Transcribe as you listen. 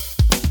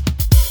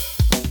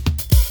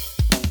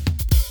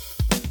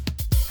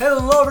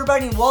Hello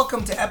everybody and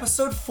welcome to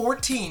episode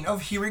 14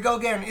 of Here We Go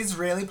Again,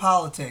 Israeli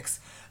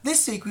Politics.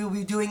 This week we will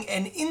be doing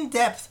an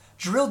in-depth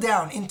drill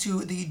down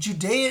into the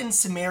Judea and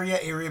Samaria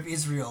area of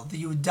Israel,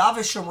 the Yehuda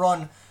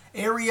v'Shomron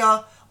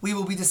area. We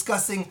will be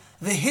discussing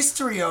the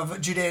history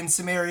of Judea and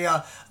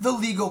Samaria, the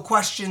legal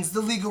questions, the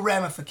legal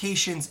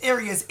ramifications,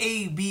 areas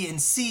A, B, and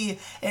C,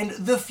 and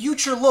the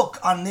future look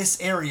on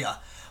this area.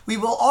 We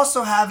will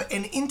also have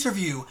an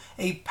interview,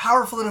 a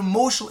powerful and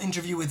emotional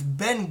interview with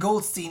Ben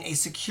Goldstein, a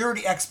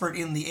security expert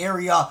in the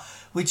area,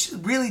 which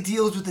really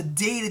deals with the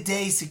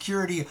day-to-day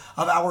security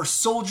of our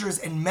soldiers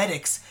and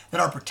medics that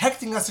are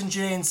protecting us in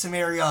Judea and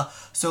Samaria.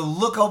 So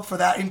look out for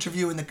that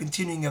interview in the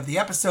continuing of the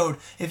episode.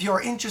 If you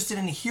are interested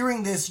in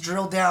hearing this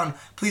drill down,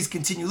 please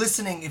continue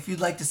listening. If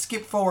you'd like to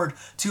skip forward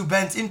to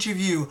Ben's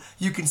interview,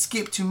 you can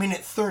skip to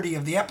minute 30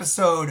 of the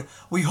episode.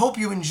 We hope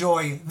you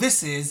enjoy.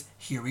 This is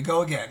Here We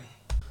Go Again.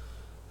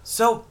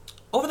 So,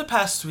 over the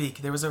past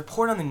week, there was a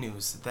report on the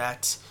news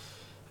that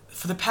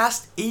for the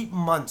past 8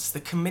 months, the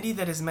committee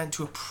that is meant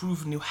to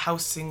approve new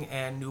housing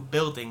and new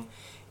building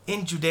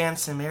in Judea and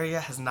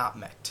Samaria has not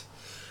met.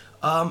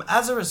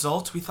 As a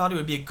result, we thought it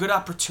would be a good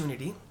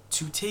opportunity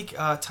to take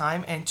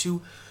time and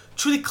to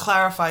truly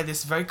clarify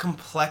this very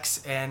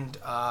complex and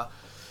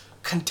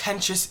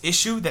contentious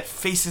issue that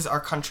faces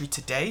our country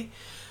today.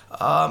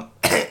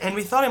 And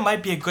we thought it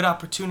might be a good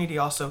opportunity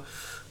also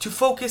to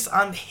focus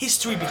on the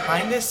history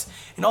behind this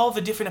and all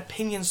the different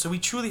opinions so we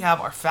truly have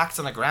our facts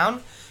on the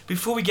ground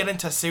before we get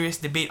into a serious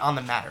debate on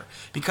the matter.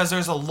 Because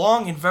there's a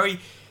long and very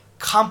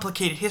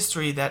complicated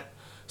history that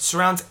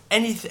surrounds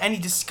any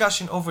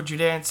discussion over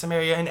Judea and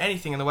Samaria and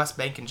anything in the West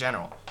Bank in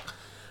general.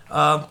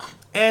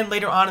 And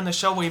later on in the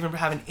show, we'll even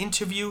have an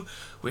interview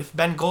with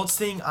Ben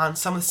Goldstein on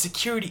some of the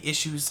security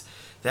issues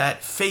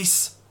that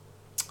face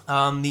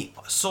the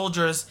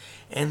soldiers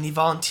and the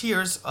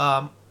volunteers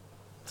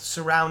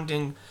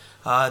surrounding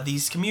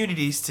these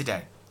communities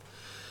today.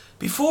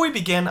 Before we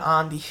begin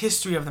on the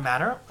history of the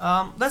matter,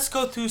 let's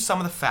go through some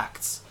of the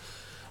facts.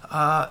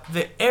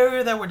 The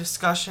area that we're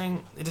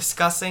discussing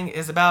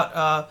is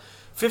about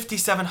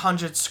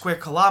 5,700 square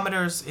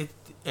kilometers. It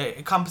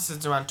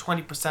encompasses around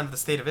 20% of the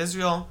state of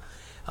Israel.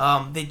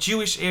 The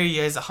Jewish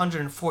area is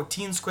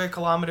 114 square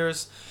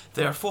kilometers.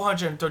 There are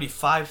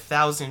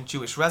 435,000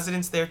 Jewish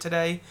residents there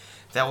today.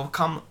 That will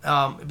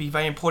be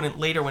very important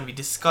later when we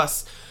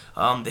discuss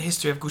the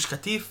history of Gush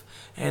Katif.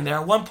 And there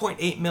are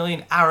 1.8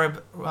 million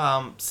Arab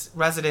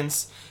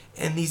residents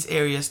in these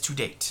areas to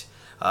date.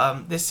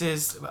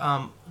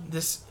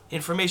 This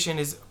information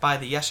is by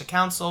the Yesha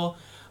Council.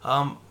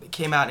 It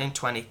came out in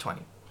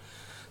 2020.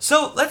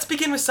 So let's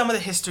begin with some of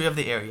the history of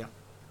the area.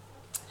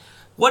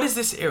 What is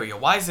this area?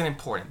 Why is it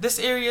important? This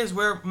area is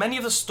where many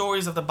of the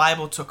stories of the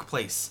Bible took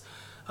place.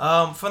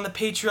 From the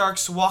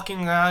patriarchs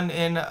walking around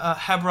in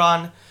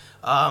Hebron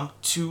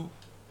to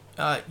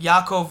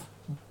Yaakov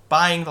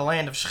buying the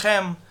land of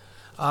Shechem,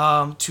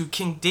 to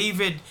King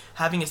David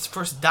having his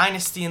first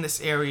dynasty in this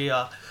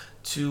area,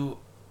 to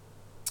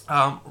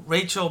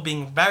Rachel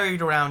being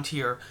buried around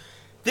here.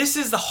 This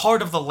is the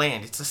heart of the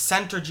land. It's the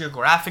center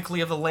geographically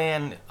of the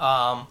land,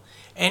 and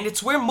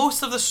it's where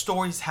most of the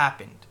stories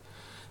happened.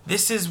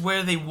 This is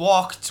where they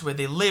walked, where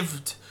they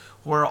lived,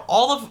 where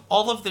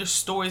all of their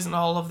stories and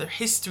all of their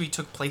history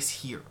took place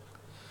here.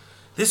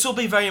 This will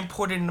be very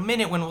important in a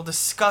minute when we'll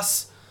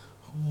discuss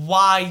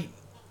why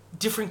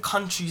different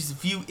countries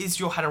view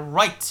Israel had a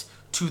right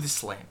to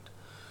this land.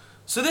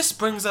 So this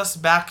brings us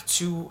back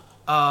to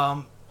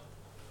the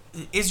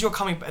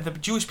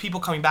Jewish people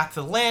coming back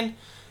to the land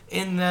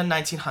in the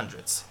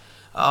 1900s.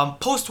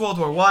 Post World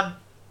War I,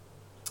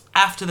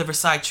 after the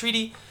Versailles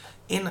Treaty,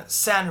 in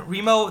San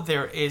Remo,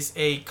 there is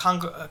a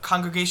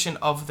congregation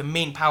of the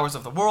main powers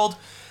of the world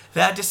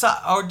that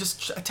are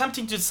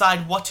attempting to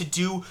decide what to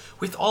do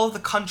with all of the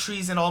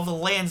countries and all of the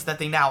lands that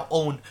they now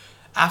own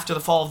after the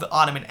fall of the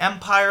Ottoman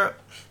Empire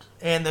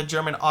and the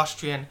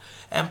German-Austrian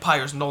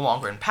Empire is no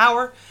longer in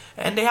power,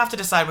 and they have to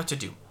decide what to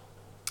do.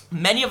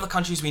 Many of the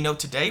countries we know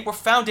today were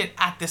founded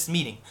at this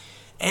meeting,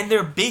 and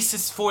their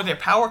basis for their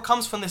power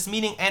comes from this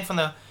meeting and from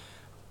the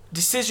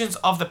decisions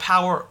of the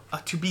power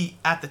to be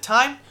at the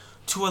time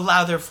to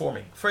allow their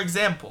forming. For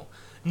example,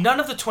 none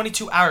of the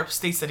 22 Arab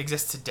states that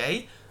exist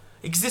today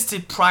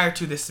existed prior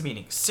to this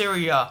meeting.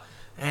 Syria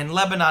and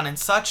Lebanon and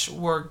such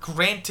were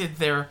granted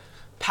their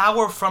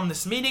power from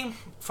this meeting,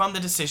 from the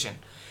decision.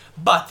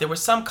 But there were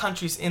some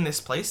countries in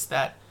this place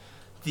that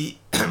the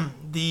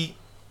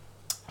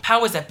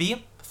powers that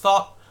be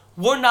thought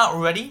were not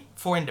ready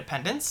for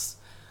independence.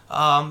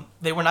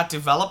 They were not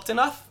developed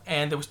enough,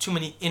 and there was too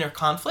many inner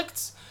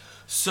conflicts.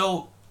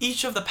 So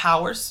each of the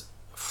powers,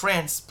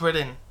 France,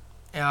 Britain,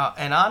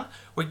 and on,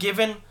 were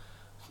given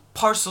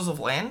parcels of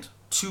land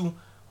to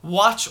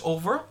watch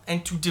over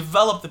and to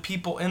develop the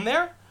people in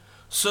there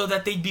so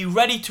that they'd be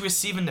ready to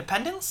receive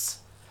independence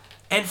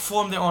and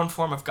form their own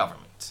form of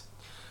government.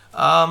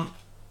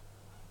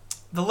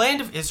 The land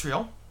of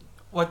Israel,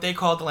 what they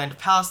called the land of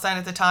Palestine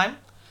at the time,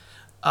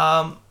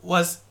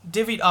 was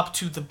divvied up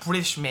to the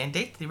British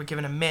mandate. They were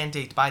given a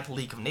mandate by the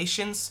League of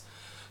Nations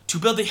to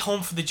build a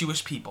home for the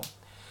Jewish people.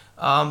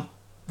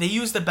 they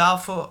used the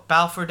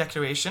Balfour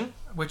Declaration,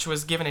 which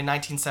was given in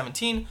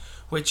 1917,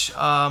 which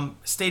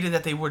stated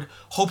that they would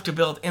hope to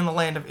build in the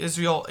land of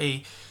Israel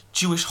a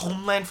Jewish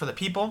homeland for the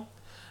people,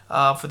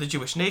 for the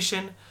Jewish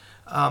nation,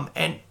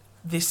 and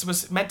this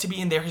was meant to be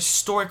in their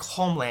historic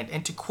homeland.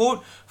 And to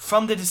quote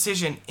from the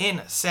decision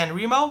in San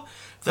Remo,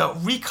 the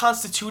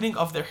reconstituting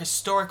of their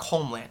historic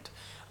homeland.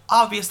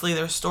 Obviously,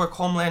 their historic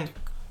homeland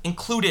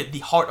included the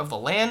heart of the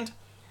land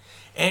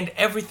and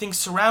everything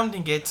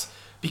surrounding it,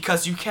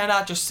 because you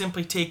cannot just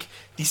simply take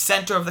the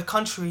center of the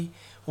country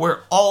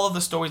where all of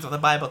the stories of the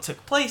Bible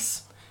took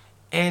place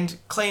and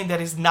claim that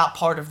is not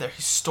part of their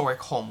historic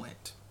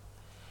homeland.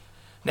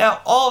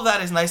 Now, all of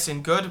that is nice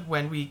and good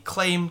when we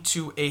claim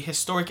to a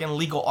historic and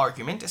legal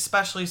argument,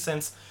 especially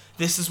since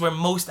this is where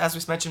most, as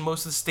we mentioned,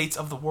 most of the states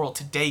of the world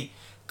today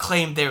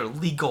claim their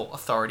legal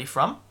authority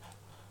from.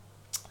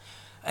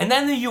 And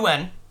then the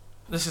UN,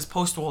 this is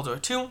post-World War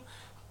II,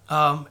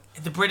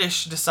 the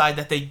British decide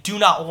that they do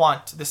not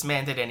want this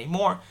mandate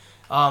anymore.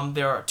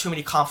 There are too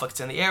many conflicts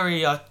in the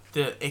area,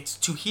 it's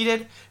too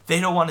heated, they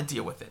don't want to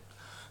deal with it.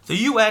 The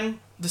UN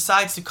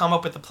decides to come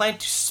up with a plan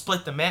to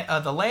split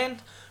the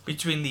land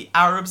between the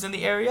Arabs in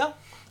the area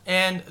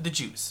and the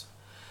Jews.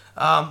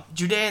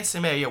 Judea and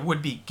Samaria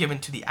would be given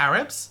to the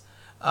Arabs,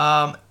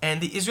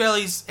 and the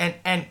Israelis,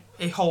 and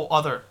a whole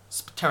other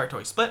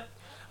territory split.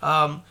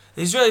 The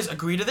Israelis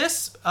agree to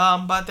this,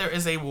 but there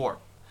is a war.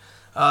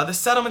 The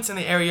settlements in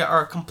the area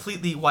are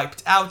completely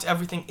wiped out.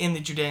 Everything in the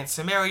Judea and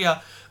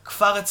Samaria,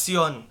 Kfar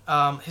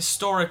Etzion,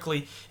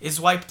 historically, is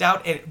wiped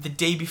out the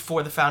day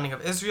before the founding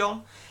of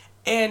Israel.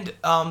 And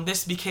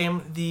this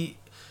became the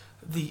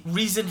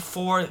reason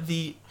for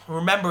the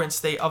Remembrance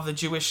Day of the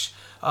Jewish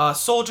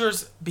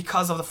soldiers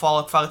because of the fall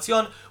of Kfar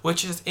Etzion,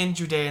 which is in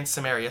Judea and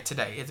Samaria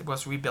today. It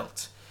was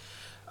rebuilt.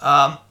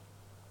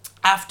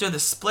 After the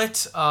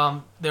split,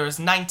 there is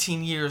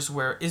 19 years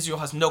where Israel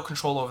has no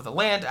control over the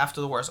land after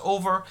the war is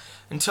over,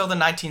 until the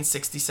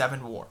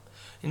 1967 war.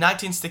 In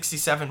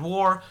 1967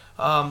 war,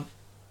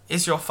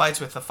 Israel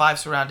fights with the 5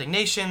 surrounding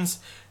nations.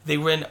 They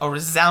win a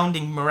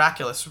resounding,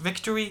 miraculous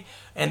victory,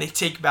 and they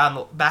take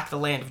back the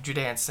land of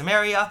Judea and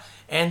Samaria,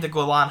 and the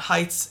Golan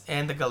Heights,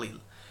 and the Galil.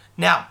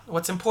 Now,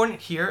 what's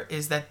important here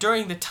is that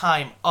during the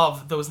time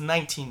of those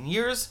 19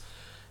 years,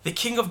 the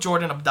king of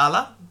Jordan,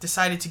 Abdallah,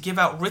 decided to give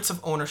out writs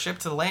of ownership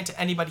to the land to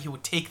anybody who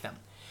would take them.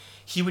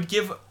 He would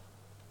give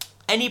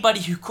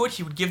anybody who could,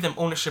 he would give them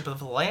ownership of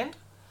the land,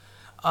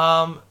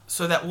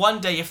 so that one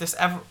day, if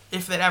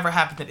that ever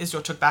happened, that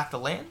Israel took back the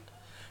land,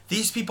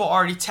 these people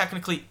already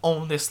technically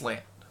own this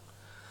land.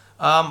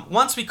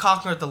 Once we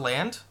conquered the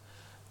land,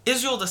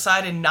 Israel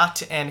decided not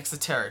to annex the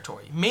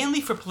territory,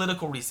 mainly for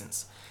political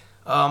reasons.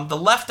 The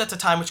left at the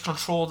time, which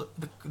controlled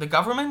the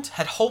government,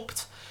 had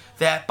hoped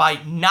that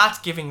by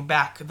not giving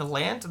back the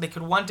land, they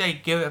could one day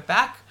give it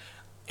back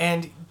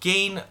and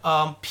gain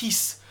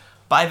peace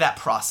by that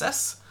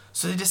process.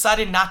 So they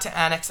decided not to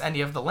annex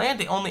any of the land.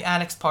 They only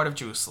annexed part of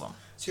Jerusalem.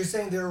 So you're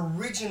saying their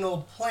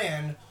original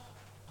plan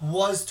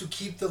was to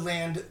keep the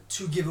land,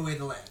 to give away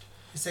the land.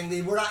 You're saying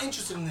they were not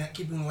interested in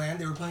keeping the land.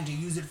 They were planning to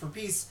use it for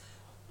peace.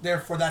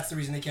 Therefore, that's the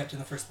reason they kept it in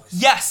the first place.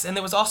 Yes, and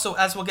there was also,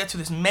 as we'll get to,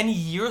 this many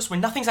years where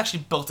nothing's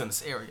actually built in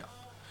this area.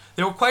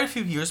 There were quite a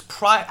few years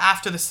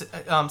after the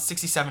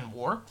 67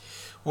 war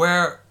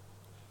where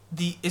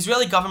the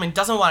Israeli government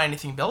doesn't want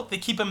anything built. They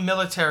keep a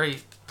military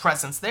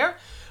presence there,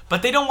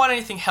 but they don't want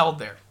anything held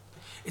there.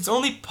 It's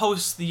only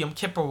post the Yom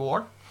Kippur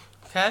War,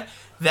 okay,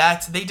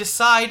 that they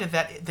decide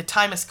that the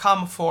time has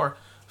come for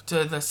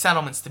the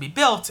settlements to be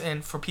built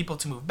and for people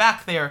to move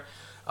back there,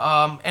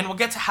 and we'll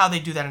get to how they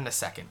do that in a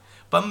second.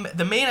 But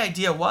the main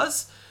idea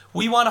was,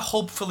 we want to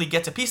hopefully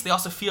get to peace. They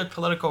also feared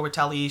political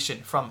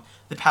retaliation from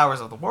the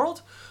powers of the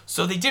world,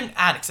 so they didn't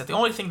annex it. The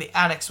only thing they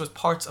annexed was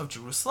parts of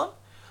Jerusalem,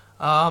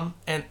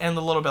 and a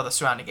little bit of the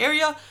surrounding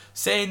area,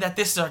 saying that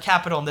this is our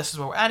capital and this is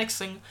where we're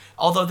annexing,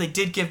 although they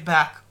did give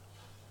back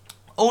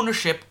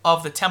ownership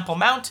of the Temple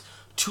Mount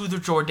to the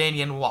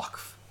Jordanian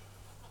Waqf.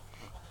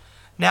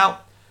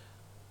 Now,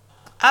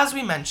 as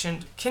we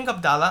mentioned, King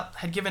Abdallah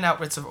had given out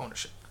writs of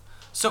ownership.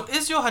 So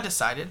Israel had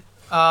decided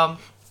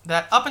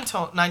that up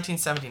until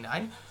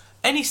 1979,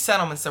 any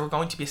settlements that were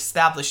going to be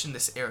established in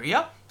this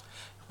area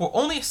were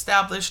only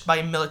established by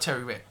a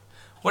military writ.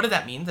 What did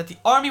that mean? That the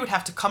army would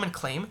have to come and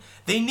claim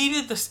they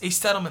needed a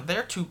settlement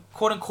there to,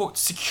 quote-unquote,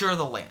 secure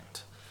the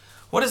land.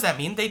 What does that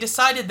mean? They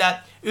decided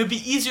that it would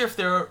be easier if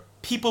there are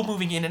people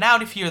moving in and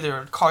out of here, there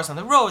are cars on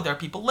the road, there are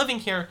people living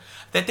here,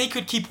 that they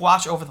could keep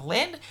watch over the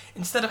land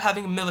instead of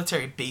having a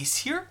military base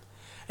here,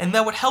 and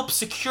that would help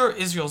secure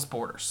Israel's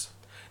borders.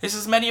 This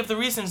is many of the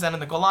reasons that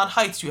in the Golan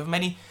Heights you have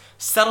many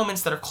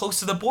settlements that are close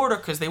to the border,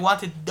 because they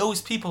wanted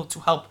those people to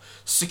help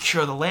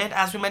secure the land,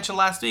 as we mentioned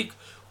last week,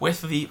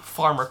 with the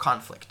farmer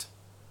conflict.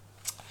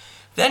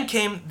 Then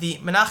came the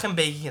Menachem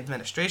Begin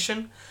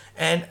administration,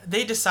 and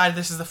they decided,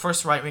 this is the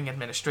first right-wing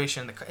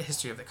administration in the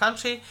history of the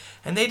country,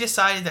 and they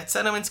decided that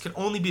settlements could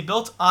only be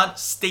built on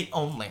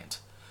state-owned land.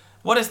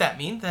 What does that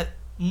mean? That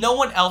no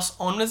one else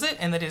owns it,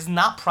 and that it is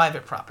not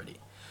private property.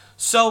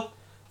 So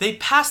they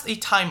passed a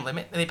time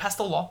limit. They passed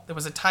a law. There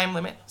was a time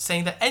limit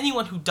saying that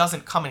anyone who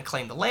doesn't come and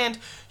claim the land,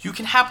 you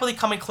can happily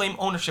come and claim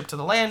ownership to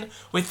the land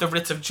with the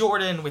writs of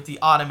Jordan, with the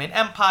Ottoman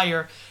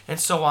Empire,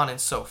 and so on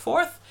and so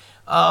forth.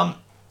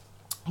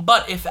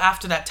 But if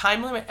after that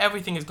time limit,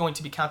 everything is going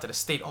to be counted as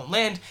state-owned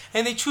land,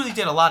 and they truly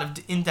did a lot of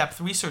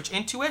in-depth research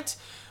into it,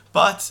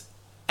 but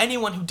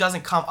anyone who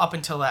doesn't come up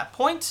until that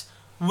point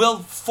will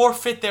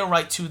forfeit their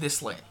right to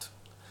this land.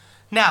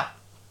 Now,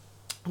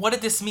 what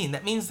did this mean?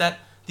 That means that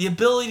the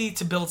ability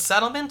to build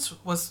settlements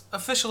was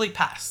officially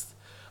passed,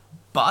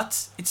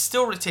 but it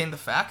still retained the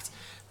fact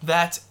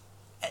that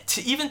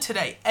even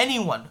today,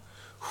 anyone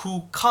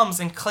who comes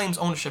and claims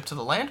ownership to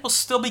the land will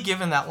still be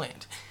given that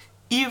land,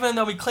 even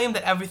though we claim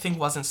that everything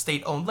wasn't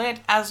state-owned land,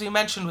 as we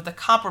mentioned with the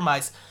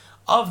compromise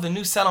of the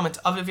new settlement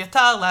of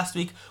Eviatar last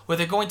week, where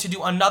they're going to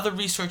do another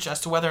research as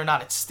to whether or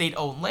not it's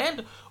state-owned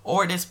land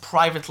or it is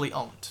privately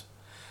owned.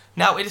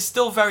 Now, it is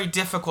still very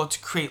difficult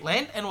to create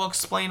land, and we'll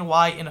explain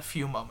why in a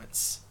few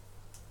moments.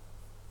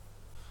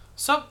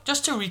 So,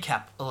 just to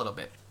recap a little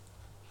bit,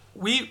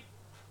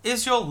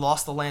 Israel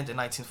lost the land in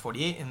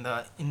 1948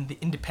 in the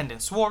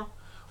Independence War,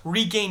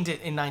 regained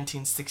it in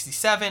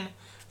 1967.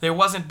 There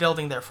wasn't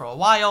building there for a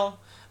while,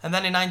 and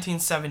then in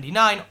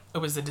 1979, it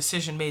was the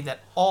decision made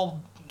that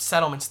all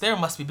settlements there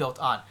must be built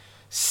on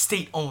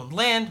state-owned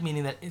land,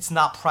 meaning that it's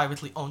not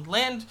privately owned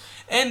land,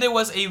 and there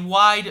was a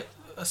wide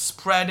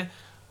spread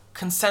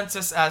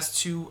consensus as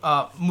to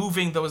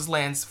moving those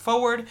lands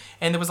forward,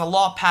 and there was a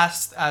law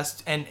passed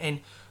and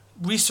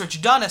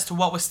research done as to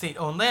what was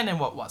state-owned land and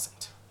what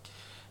wasn't.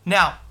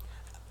 Now,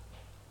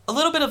 a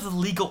little bit of the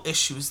legal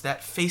issues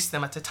that faced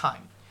them at the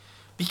time.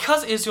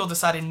 Because Israel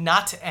decided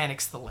not to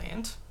annex the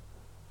land,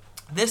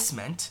 this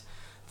meant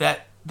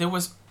that there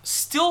was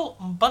still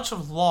a bunch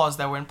of laws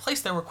that were in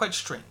place that were quite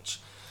strange.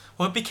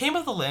 What became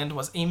of the land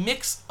was a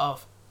mix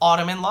of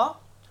Ottoman law,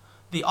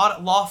 the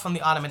law from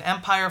the Ottoman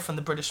Empire, from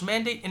the British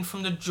Mandate, and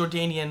from the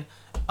Jordanian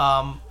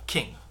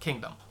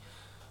kingdom.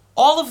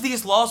 All of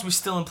these laws were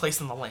still in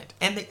place in the land,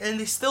 and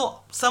they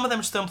still, some of them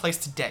are still in place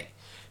today.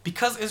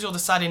 Because Israel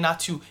decided not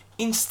to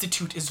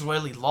institute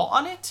Israeli law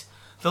on it,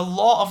 the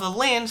law of the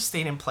land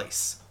stayed in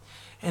place.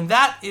 And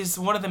that is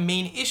one of the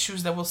main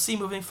issues that we'll see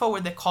moving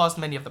forward that caused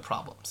many of the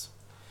problems.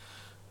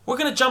 We're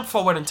going to jump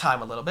forward in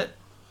time a little bit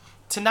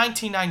to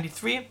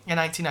 1993 and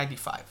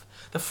 1995,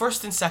 the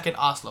first and second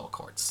Oslo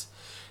Accords.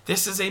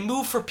 This is a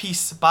move for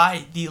peace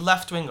by the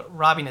left-wing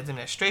Rabin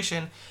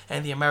administration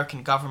and the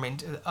American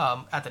government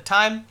at the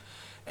time,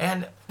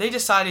 and they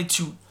decided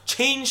to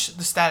change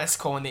the status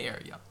quo in the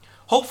area,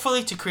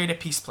 hopefully to create a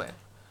peace plan.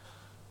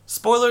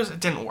 Spoilers, it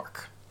didn't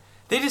work.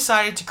 They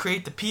decided to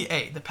create the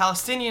PA, the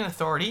Palestinian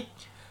Authority,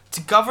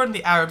 to govern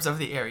the Arabs of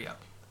the area.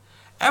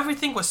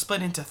 Everything was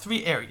split into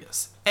 3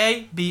 areas,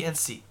 A, B, and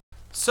C.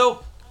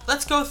 So,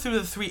 let's go through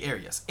the 3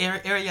 areas,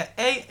 Area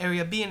A,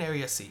 Area B, and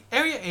Area C.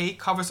 Area A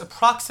covers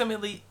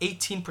approximately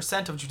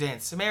 18% of Judea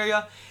and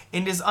Samaria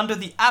and is under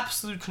the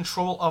absolute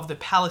control of the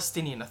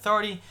Palestinian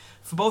Authority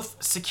for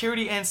both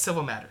security and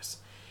civil matters.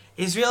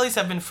 Israelis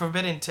have been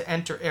forbidden to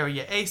enter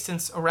Area A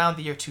since around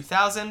the year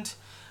 2000,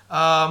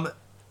 and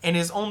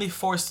is only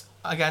forced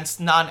against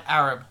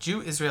non-Arab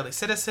Israeli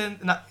citizens,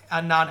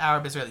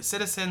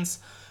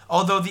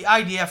 although the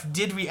IDF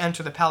did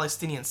re-enter the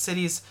Palestinian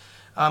cities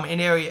in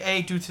Area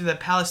A due to the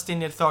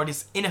Palestinian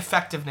Authority's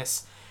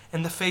ineffectiveness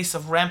in the face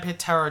of rampant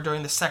terror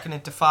during the Second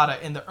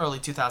Intifada in the early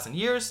 2000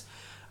 years.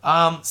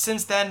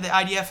 Since then, the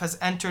IDF has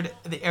entered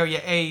the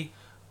Area A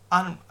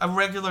on a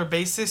regular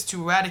basis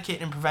to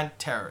eradicate and prevent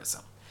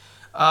terrorism.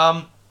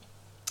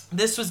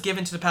 This was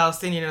given to the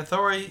Palestinian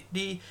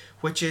Authority,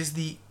 which is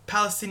the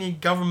Palestinian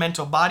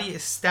governmental body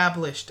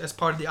established as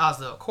part of the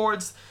Oslo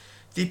Accords.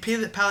 The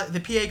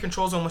PA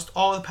controls almost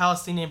all the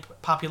Palestinian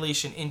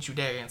population in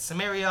Judea and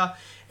Samaria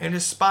and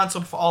is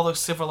responsible for all those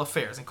civil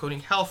affairs,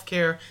 including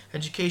healthcare,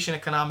 education,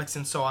 economics,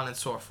 and so on and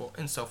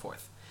so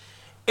forth.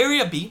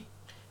 Area B,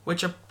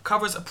 which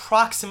covers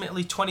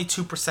approximately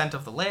 22%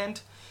 of the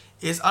land,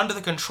 is under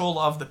the control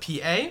of the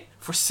PA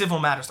for civil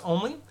matters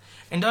only,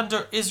 and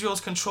under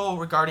Israel's control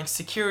regarding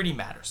security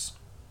matters.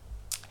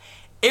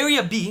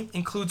 Area B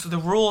includes the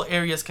rural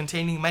areas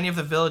containing many of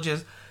the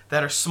villages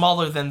that are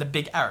smaller than the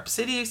big Arab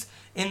cities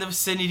in the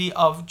vicinity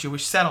of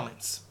Jewish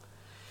settlements.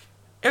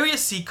 Area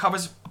C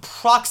covers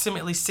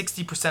approximately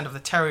 60% of the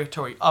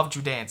territory of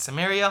Judea and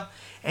Samaria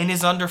and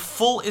is under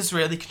full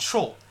Israeli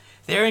control.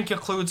 The area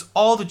includes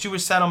all the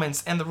Jewish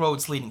settlements and the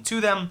roads leading to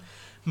them,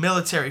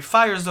 military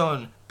fire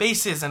zone,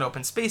 bases, and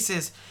open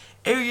spaces.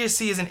 Area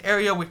C is an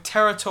area with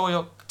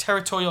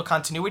territorial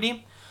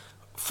continuity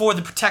for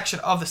the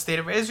protection of the State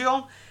of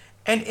Israel,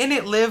 and in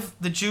it live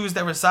the Jews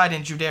that reside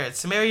in Judea and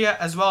Samaria,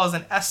 as well as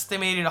an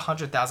estimated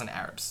 100,000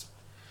 Arabs.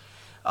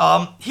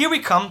 Here we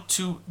come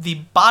to the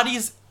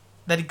bodies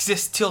that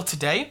exist till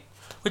today,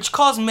 which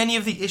cause many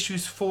of the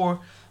issues for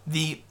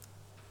the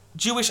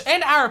Jewish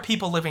and Arab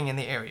people living in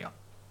the area.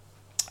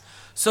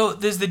 So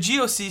there's the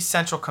GOC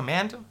Central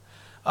Command,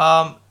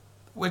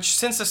 which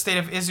since the State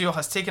of Israel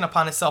has taken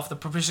upon itself the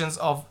provisions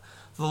of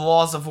the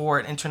laws of war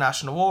and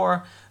international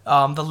war,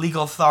 the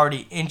legal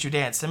authority in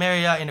Judea and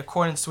Samaria in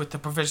accordance with the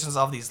provisions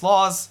of these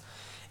laws,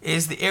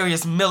 is the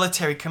area's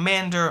military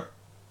commander.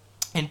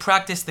 In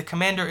practice, the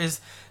commander is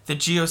the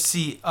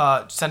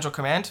GOC Central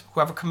Command.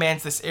 Whoever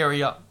commands this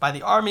area by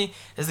the army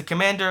is the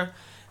commander.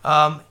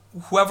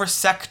 Whoever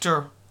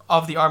sector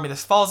of the army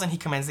this falls in, he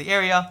commands the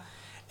area.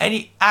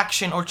 Any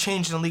action or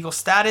change in legal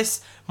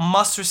status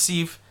must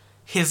receive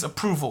his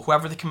approval,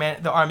 whoever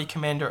the army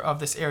commander of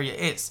this area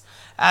is.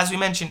 As we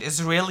mentioned,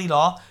 Israeli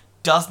law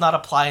does not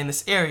apply in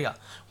this area.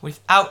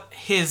 Without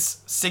his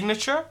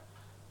signature,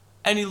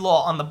 any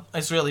law on the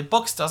Israeli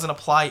books doesn't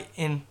apply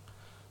in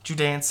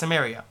Judea and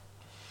Samaria.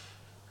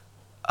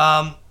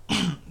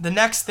 The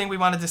next thing we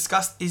want to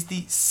discuss is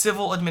the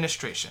civil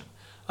administration.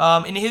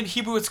 In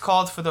Hebrew, it's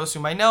called, for those who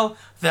might know,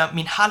 the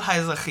Minhal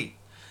HaEzrachi.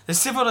 The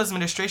civil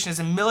administration is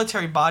a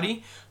military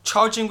body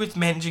charging with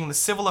managing the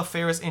civil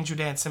affairs in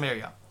Judea and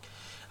Samaria.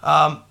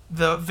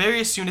 The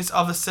various units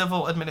of the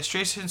civil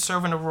administration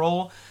serve in a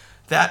role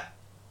that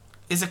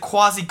is a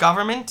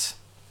quasi-government,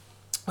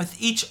 with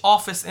each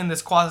office in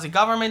this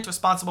quasi-government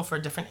responsible for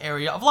a different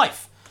area of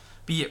life,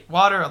 be it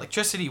water,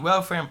 electricity,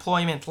 welfare,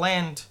 employment,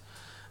 land,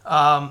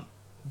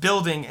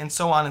 building, and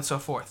so on and so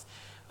forth.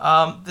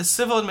 The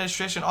civil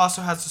administration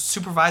also has a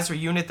supervisory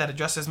unit that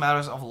addresses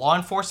matters of law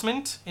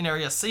enforcement in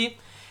Area C.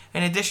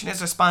 In addition,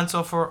 is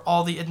responsible for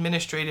all the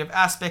administrative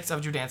aspects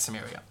of Judea and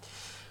Samaria.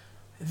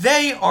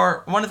 They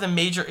are one of the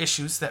major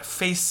issues that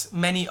face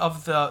many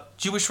of the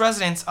Jewish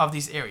residents of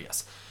these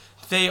areas.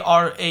 They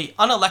are an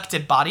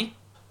unelected body,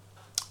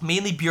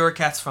 mainly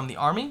bureaucrats from the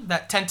army,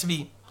 that tend to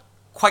be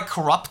quite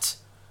corrupt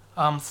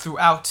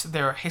throughout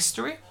their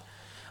history,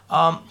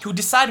 who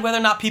decide whether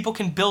or not people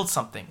can build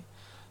something.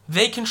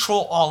 They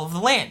control all of the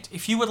land.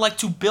 If you would like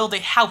to build a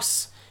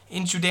house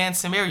in Judea and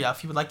Samaria,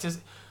 if you would like to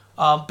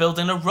build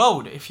in a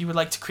road, if you would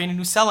like to create a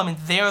new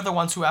settlement, they are the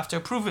ones who have to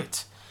approve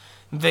it.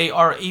 They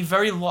are a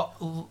very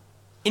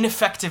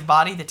ineffective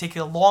body. They take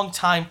a long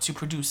time to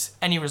produce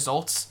any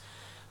results.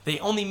 They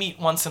only meet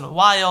once in a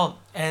while,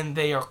 and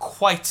they are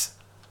quite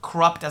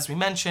corrupt, as we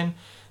mentioned.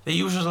 They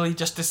usually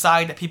just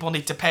decide that people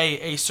need to pay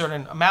a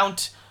certain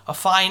amount, a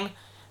fine,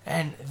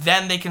 and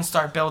then they can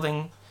start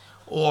building.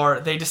 Or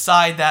they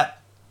decide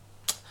that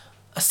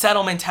a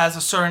settlement has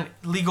a certain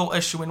legal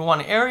issue in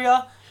one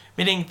area,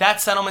 meaning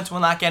that settlement will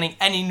not getting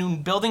any new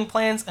building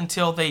plans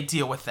until they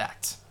deal with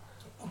that.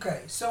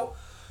 Okay, so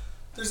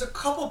there's a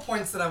couple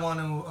points that I want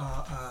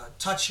to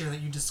touch here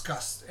that you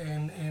discussed,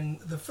 and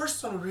the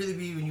first one would really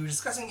be when you were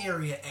discussing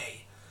Area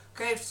A.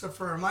 Okay, so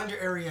for a reminder,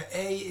 Area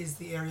A is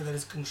the area that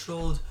is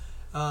controlled,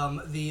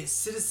 the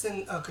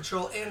citizen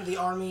control and the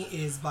army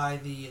is by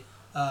the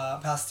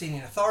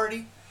Palestinian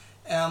Authority.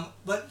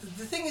 But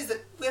the thing is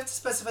that we have to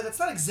specify that's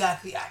not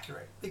exactly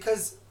accurate,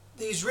 because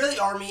the Israeli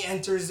army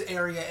enters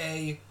Area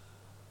A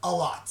a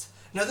lot.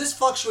 Now, this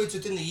fluctuates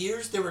within the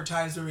years. There were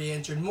times where we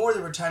entered more.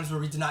 There were times where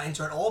we did not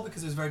enter at all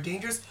because it was very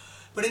dangerous.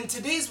 But in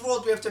today's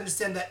world, we have to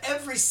understand that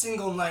every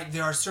single night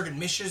there are certain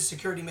missions,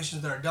 security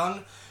missions that are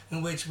done,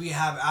 in which we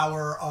have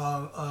our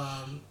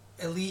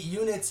elite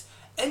units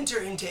enter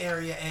into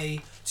Area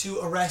A to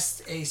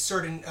arrest a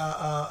certain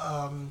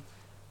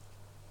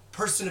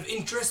person of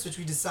interest, which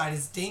we decide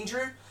is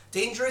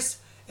dangerous,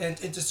 and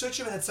to search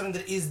him, and that's something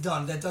that is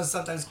done. That does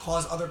sometimes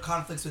cause other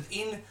conflicts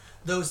within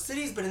those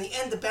cities, but in the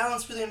end, the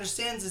balance really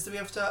understands is that we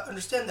have to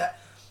understand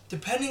that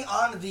depending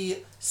on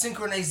the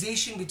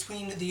synchronization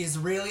between the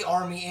Israeli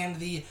army and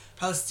the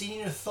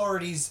Palestinian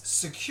Authority's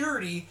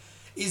security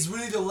is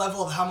really the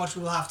level of how much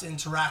we will have to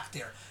interact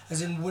there.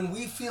 As in, when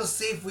we feel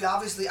safe, we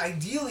obviously,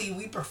 ideally,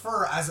 we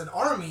prefer as an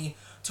army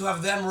to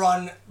have them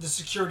run the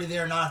security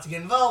there, not have to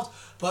get involved.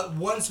 But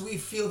once we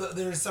feel that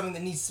there is something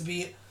that needs to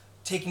be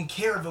taken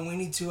care of and we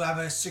need to have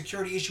a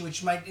security issue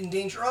which might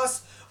endanger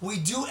us, we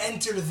do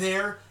enter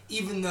there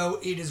even though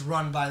it is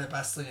run by the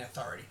Palestinian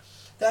Authority.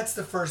 That's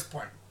the first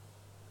point.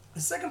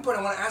 The second point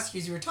I want to ask you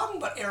is you were talking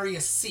about Area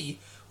C,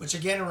 which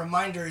again, a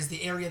reminder, is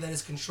the area that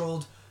is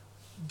controlled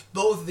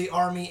both the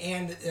army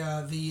and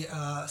the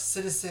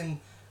citizen,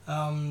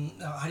 how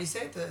do you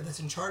say it, that's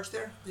in charge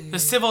there? The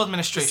civil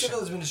administration. The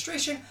civil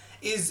administration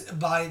is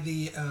by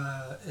the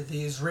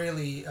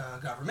Israeli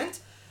government.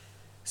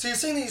 So you're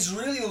saying the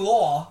Israeli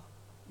law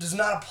does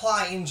not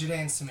apply in Judea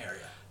and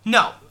Samaria?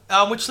 No,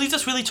 which leads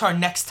us really to our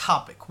next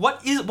topic.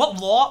 What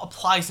law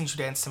applies in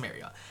Judea and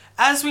Samaria?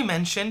 As we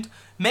mentioned,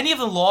 many of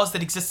the laws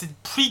that existed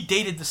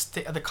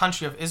predated the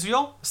country of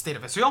Israel, the state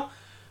of Israel,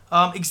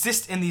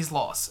 exist in these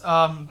laws,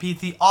 be it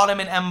the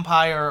Ottoman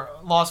Empire,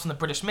 laws from the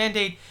British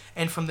Mandate,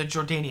 and from the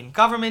Jordanian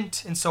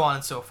government, and so on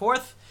and so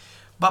forth.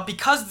 But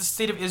because the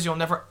state of Israel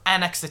never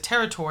annexed the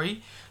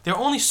territory, there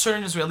are only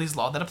certain Israeli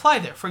laws that apply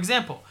there. For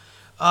example,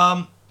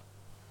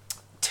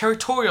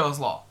 territorial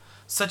law,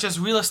 such as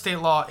real estate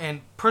law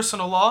and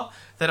personal law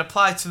that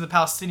apply to the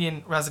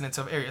Palestinian residents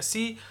of Area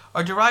C,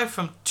 are derived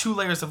from two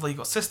layers of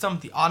legal system,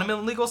 the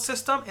Ottoman legal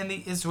system and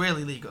the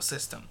Israeli legal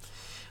system.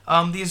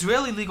 The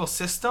Israeli legal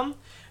system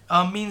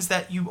means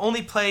that you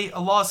only play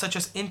laws such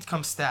as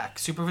income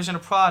tax, supervision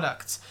of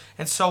products,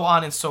 and so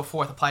on and so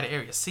forth apply to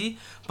Area C.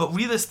 But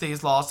real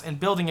estate laws and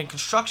building and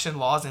construction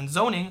laws and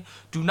zoning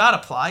do not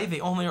apply.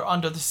 They only are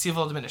under the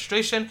civil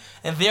administration,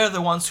 and they're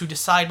the ones who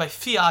decide by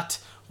fiat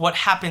what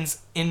happens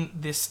in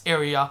this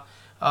area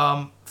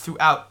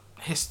throughout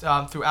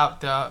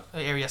the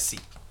Area C.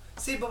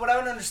 See, but what I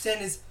would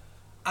understand is,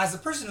 as a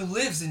person who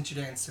lives in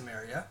Judea and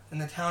Samaria, in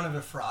the town of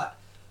Efrat,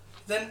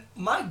 then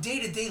my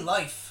day-to-day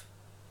life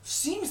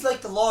seems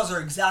like the laws are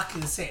exactly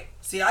the same.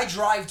 See, I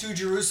drive to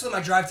Jerusalem,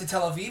 I drive to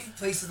Tel Aviv,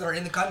 places that are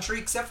in the country,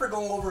 except for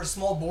going over a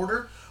small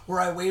border where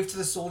I wave to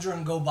the soldier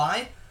and go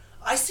by.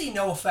 I see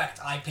no effect.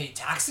 I pay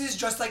taxes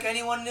just like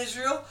anyone in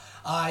Israel.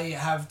 I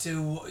have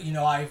to,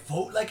 I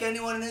vote like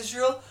anyone in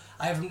Israel.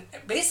 I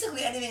have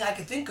basically anything I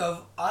could think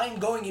of. I'm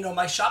going,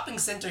 my shopping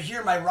center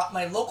here,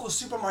 my local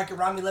supermarket,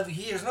 Rami Levy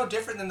here, is no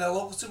different than the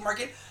local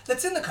supermarket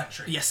that's in the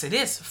country. Yes, it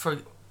is.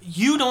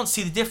 You don't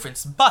see the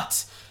difference,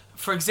 but,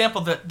 for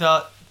example,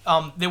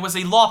 there was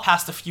a law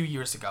passed a few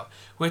years ago,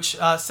 which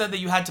said that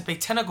you had to pay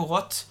 10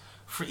 agorot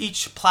for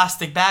each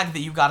plastic bag that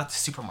you got at the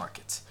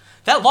supermarket.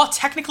 That law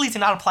technically did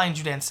not apply in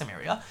Judea and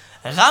Samaria.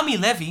 Rami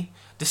Levy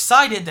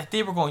decided that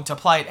they were going to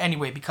apply it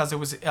anyway because it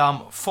was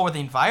for the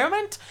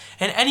environment,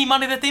 and any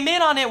money that they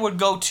made on it would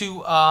go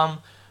to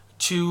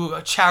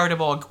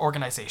charitable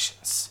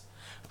organizations.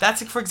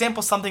 That's, for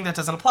example, something that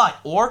doesn't apply.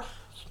 Or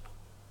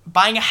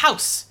buying a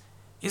house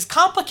is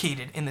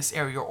complicated in this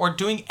area, or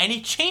doing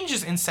any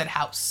changes in said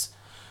house.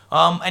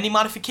 Any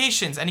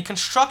modifications, any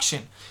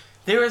construction.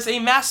 There is a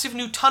massive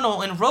new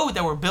tunnel and road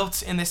that were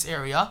built in this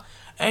area,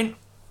 and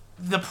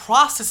the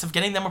process of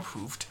getting them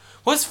approved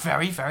was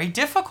very, very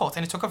difficult,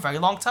 and it took a very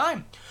long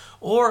time.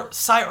 Or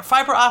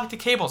fiber optic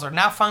cables are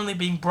now finally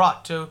being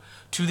brought to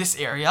this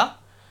area,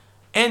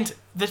 and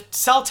the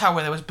cell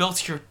tower that was built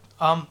here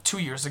 2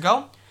 years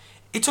ago,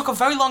 it took a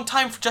very long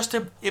time for just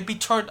to it be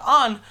turned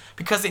on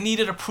because it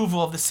needed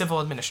approval of the civil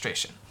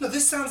administration. No,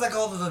 this sounds like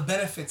all of the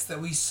benefits that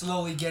we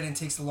slowly get and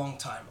takes a long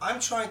time. I'm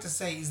trying to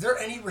say, is there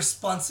any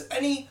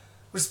responsibility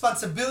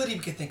we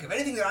could think of?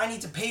 Anything that I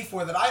need to pay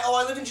for that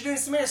I live in Judea and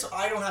Samaria, so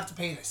I don't have to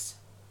pay this?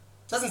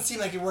 Doesn't seem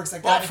like it works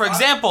like that. Well, for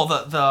example,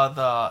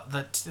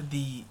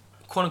 the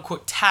quote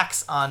unquote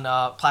tax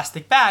on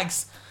plastic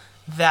bags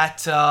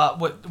that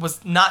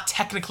was not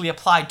technically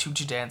applied to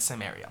Judea and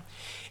Samaria.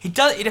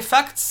 It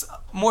affects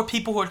more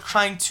people who are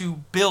trying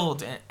to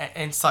build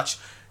and such,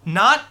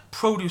 not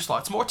produce law.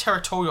 It's more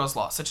territorial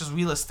law, such as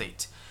real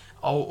estate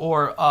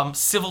or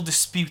civil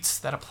disputes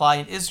that apply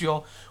in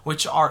Israel,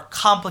 which are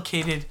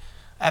complicated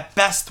at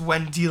best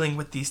when dealing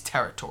with these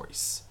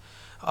territories.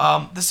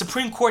 The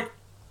Supreme Court,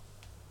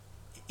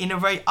 in a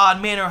very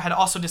odd manner, had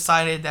also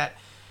decided that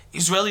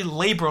Israeli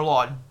labor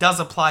law does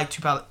apply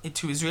to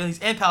Israelis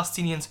and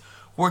Palestinians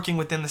working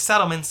within the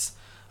settlements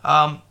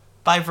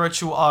by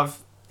virtue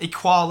of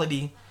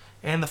equality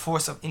and the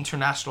force of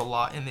international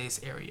law in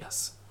these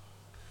areas.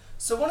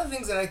 So one of the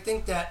things that I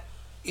think that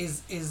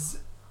is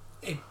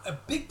a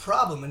big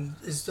problem and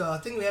is a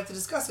thing we have to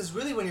discuss is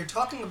really when you're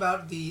talking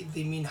about the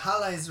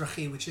Minhal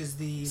HaEzrachi, which is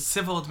the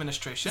civil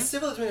administration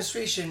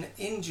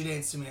in Judea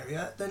and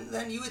Samaria,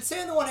 then you would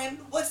say on the one hand,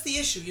 what's the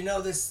issue?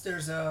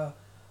 There's a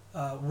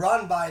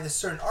run by this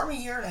certain army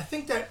here, and I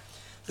think that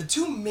the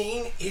two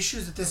main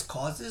issues that this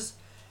causes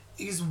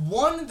is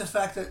one, the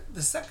fact that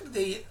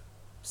the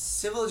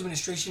civil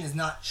administration is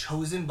not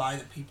chosen by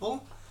the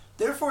people,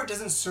 therefore it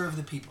doesn't serve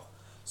the people.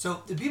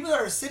 So the people that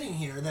are sitting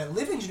here that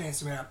live in Judea and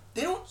Samaria,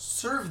 they don't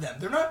serve them.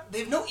 They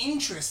have no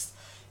interest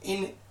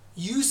in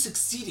you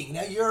succeeding.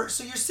 Now you're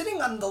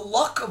sitting on the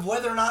luck of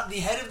whether or not the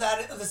head of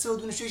the civil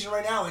administration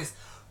right now is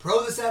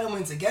pro the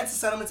settlements, against the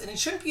settlements, and it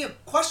shouldn't be a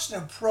question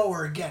of pro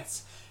or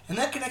against. And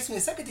that connects me to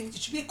the second thing, it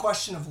should be a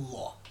question of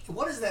law. And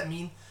what does that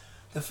mean?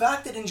 The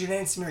fact that in Judea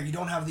and Samaria you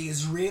don't have the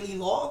Israeli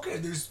law, okay,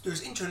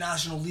 there's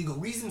international legal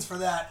reasons for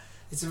that.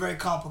 It's a very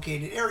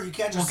complicated area. You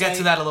can't just We'll get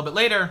to that a little bit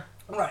later.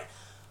 Right.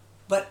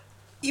 But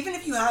even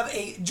if you have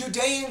a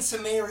Judea and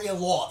Samaria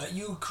law that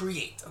you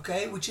create,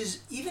 okay, which is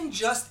even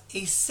just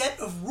a set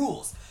of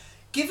rules,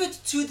 give it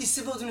to the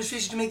civil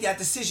administration to make that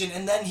decision,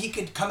 and then he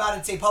could come out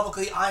and say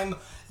publicly, I'm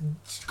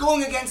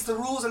going against the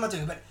rules, I'm not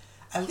doing it. But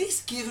at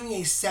least give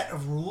me a set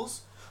of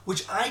rules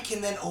which I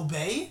can then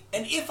obey,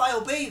 and if I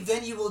obey,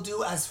 then you will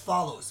do as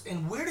follows.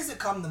 And where does it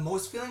come the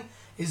most feeling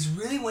is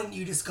really when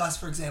you discuss,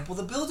 for example,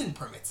 the building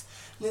permits.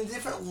 And the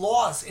different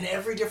laws in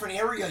every different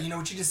area,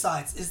 what you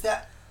decides is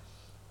that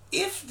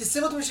if the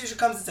civil administration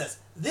comes and says,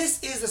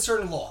 this is a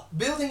certain law,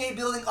 building a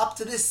building up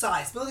to this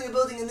size, building a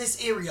building in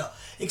this area,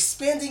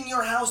 expanding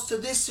your house to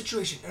this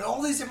situation, and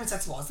all these different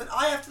sets of laws, then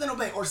I have to then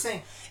obey. Or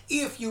saying,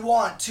 if you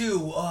want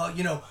to,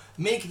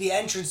 make the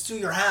entrance to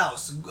your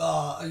house,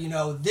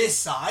 this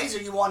size,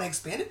 or you want to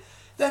expand it,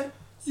 then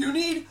you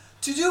need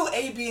to do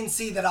A, B, and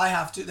C that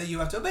you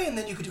have to obey, and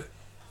then you can do it.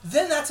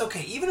 Then that's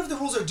okay. Even if the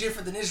rules are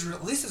different than Israel,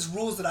 at least it's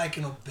rules that I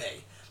can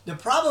obey. The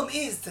problem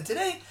is that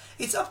today,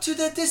 it's up to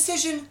the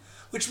decision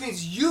which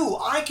means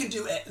I could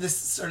do this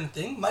certain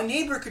thing, my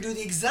neighbor could do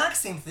the exact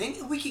same thing,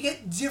 and we could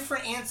get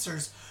different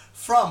answers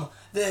from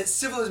the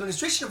civil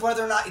administration of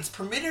whether or not it's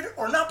permitted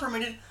or not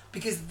permitted,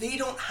 because they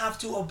don't have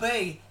to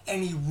obey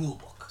any rule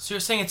book. So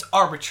you're saying it's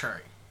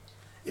arbitrary?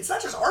 It's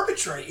not just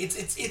arbitrary.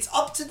 It's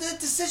up to the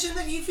decision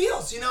that he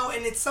feels,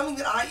 and it's something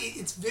that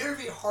it's very,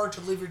 very hard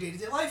to live your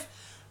day-to-day life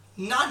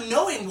not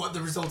knowing what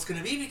the result's going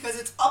to be, because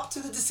it's up to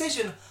the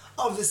decision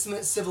of the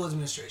civil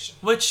administration.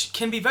 Which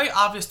can be very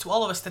obvious to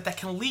all of us that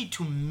can lead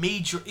to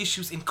major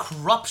issues in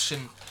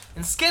corruption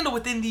and scandal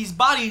within these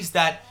bodies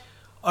that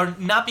are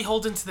not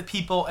beholden to the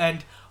people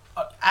and,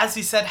 as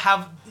he said,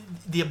 have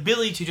the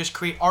ability to just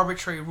create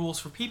arbitrary rules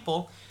for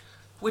people,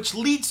 which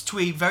leads to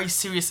a very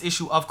serious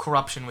issue of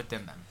corruption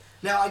within them.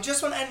 Now, I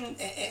just want to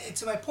end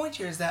to my point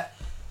here is that,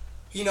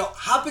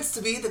 happens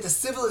to be that the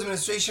civil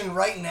administration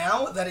right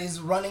now that is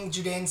running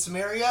Judea and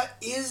Samaria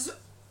is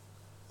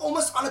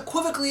almost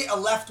unequivocally a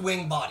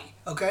left-wing body,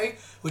 okay?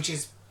 Which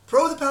is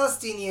pro the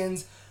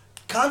Palestinians,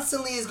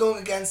 constantly is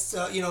going against,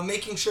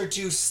 making sure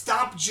to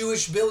stop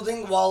Jewish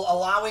building while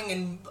allowing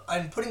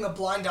and putting a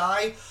blind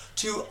eye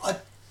to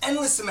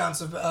endless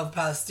amounts of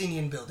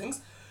Palestinian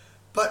buildings.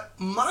 But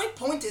my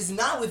point is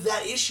not with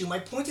that issue. My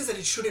point is that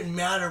it shouldn't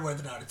matter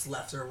whether or not it's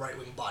left or a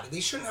right-wing body.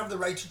 They shouldn't have the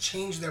right to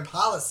change their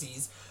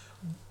policies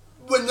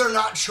when they're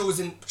not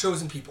chosen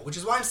people. Which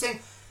is why I'm saying,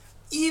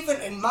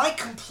 even in my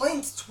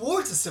complaints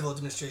towards the civil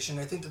administration,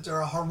 I think that they're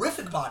a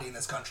horrific body in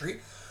this country,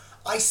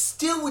 I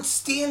still would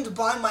stand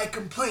by my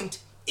complaint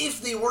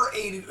if they were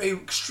a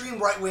extreme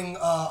right-wing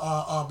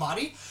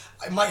body.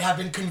 It might have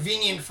been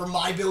convenient for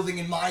my building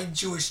in my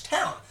Jewish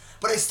town.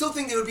 But I still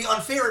think it would be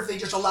unfair if they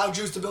just allowed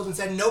Jews to build and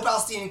said no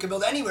Palestinian can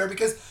build anywhere,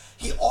 because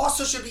he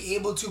also should be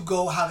able to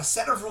go have a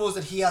set of rules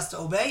that he has to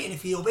obey, and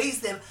if he obeys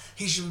them,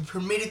 he should be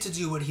permitted to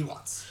do what he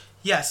wants.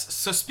 Yes,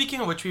 so speaking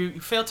of which, we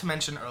failed to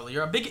mention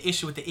earlier, a big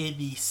issue with the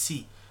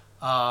ABC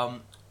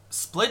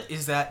split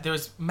is that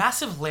there's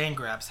massive land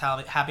grabs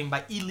happening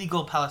by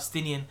illegal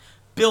Palestinian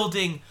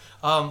building,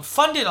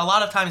 funded a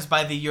lot of times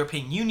by the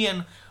European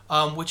Union,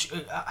 which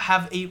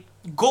have a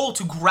goal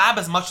to grab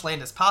as much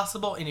land as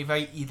possible in a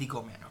very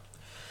illegal manner.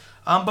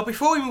 But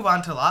before we move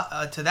on to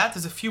that,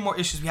 there's a few more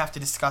issues we have to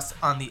discuss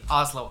on the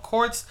Oslo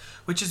Accords,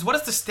 which is what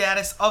is the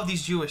status of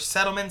these Jewish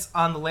settlements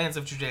on the lands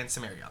of Judea and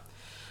Samaria.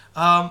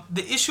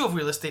 The issue of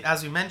real estate,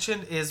 as we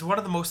mentioned, is one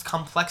of the most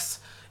complex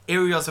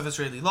areas of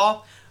Israeli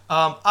law.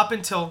 Up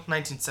until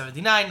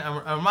 1979,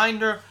 a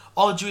reminder,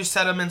 all Jewish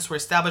settlements were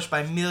established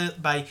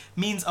by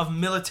means of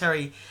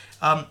military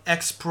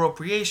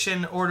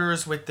expropriation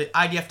orders, with the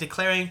IDF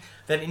declaring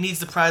that it needs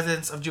the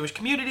presence of Jewish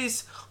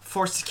communities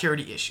for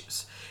security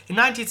issues. In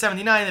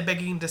 1979, the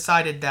Begin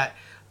decided that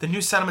the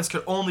new settlements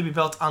could only be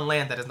built on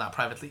land that is not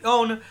privately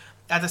owned.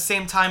 At the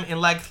same time, a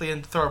lengthy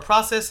and thorough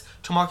process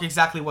to mark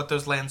exactly what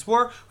those lands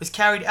were was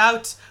carried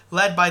out,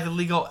 led by the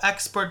legal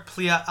expert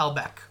Plia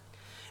Albeck.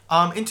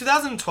 In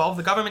 2012,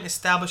 the government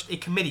established a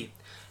committee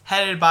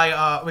headed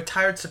by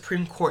retired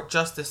Supreme Court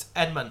Justice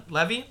Edmund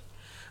Levy.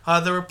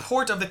 The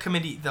report of the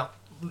committee, the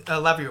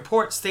Levy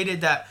report, stated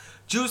that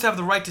Jews have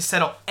the right to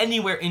settle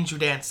anywhere in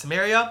Judea and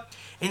Samaria,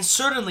 and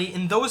certainly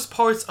in those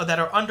parts that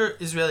are under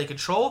Israeli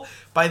control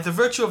by the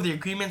virtue of the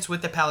agreements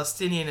with the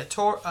Palestinian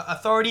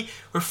Authority,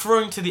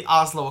 referring to the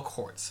Oslo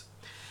Accords.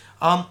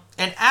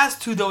 And as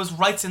to those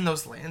rights in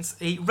those lands,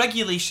 a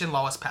regulation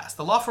law was passed.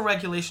 The Law for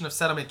Regulation of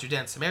Settlement in Judea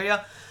and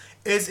Samaria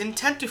is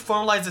intent to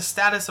formalize the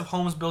status of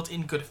homes built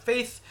in good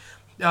faith,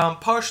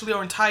 partially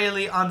or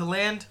entirely on the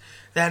land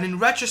that in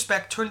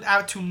retrospect turned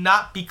out to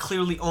not be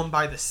clearly owned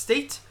by the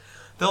state.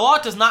 The law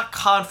does not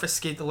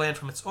confiscate the land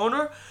from its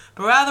owner,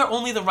 but rather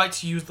only the right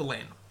to use the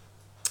land.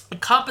 It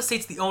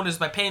compensates the owners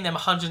by paying them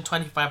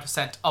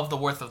 125% of the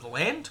worth of the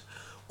land,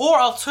 or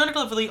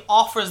alternatively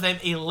offers them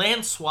a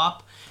land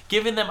swap,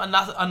 giving them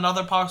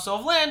another parcel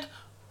of land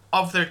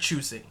of their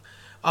choosing.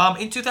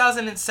 In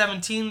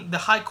 2017, the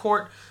High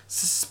Court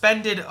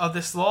suspended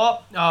this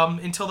law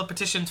until the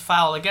petitions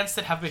filed against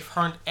it have been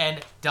heard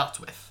and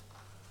dealt with.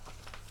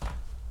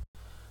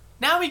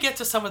 Now we get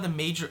to some of the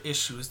major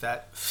issues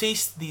that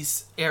faced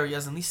these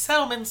areas and these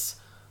settlements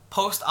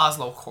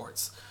post-Oslo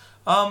Accords.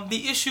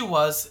 The issue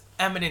was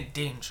imminent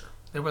danger.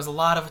 There was a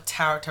lot of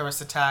terrorist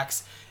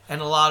attacks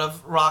and a lot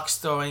of rock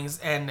throwings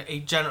and a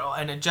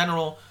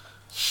general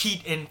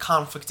heat and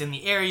conflict in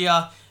the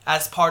area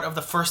as part of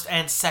the first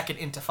and second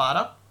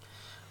Intifada,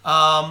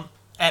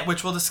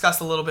 which we'll discuss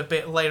a little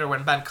bit later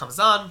when Ben comes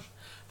on.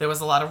 There was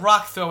a lot of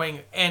rock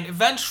throwing, and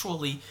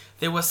eventually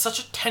there was such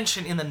a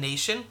tension in the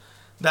nation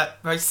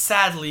that, very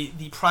sadly,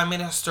 the prime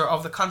minister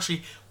of the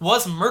country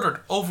was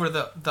murdered over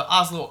the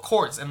Oslo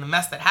Accords and the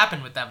mess that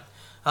happened with them.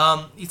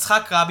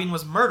 Yitzhak Rabin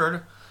was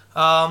murdered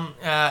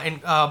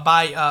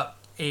by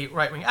a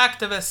right-wing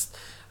activist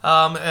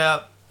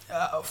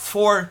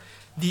for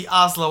the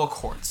Oslo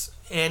Accords.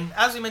 And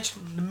as we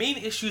mentioned, the main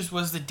issues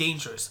was the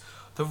dangers.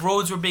 The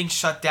roads were being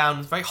shut down. It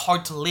was very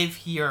hard to live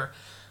here.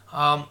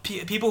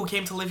 People who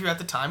came to live here at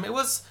the time, it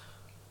was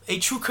a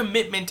true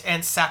commitment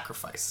and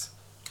sacrifice.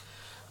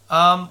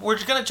 We're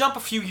just going to jump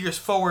a few years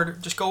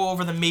forward, just go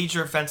over the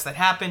major events that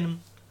happened.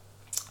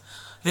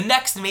 The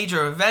next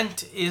major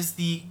event is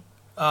the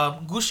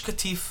Gush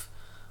Katif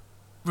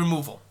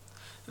removal.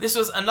 This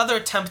was another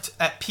attempt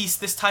at peace,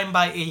 this time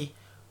by a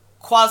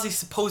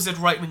quasi-supposed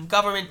right-wing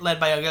government led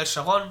by Ariel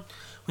Sharon.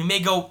 We may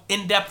go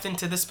in-depth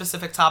into this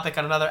specific topic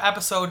on another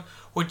episode.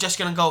 We're just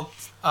going to go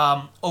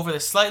over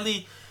this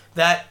slightly,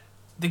 that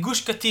the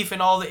Gush Katif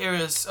and all the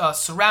areas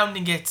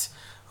surrounding it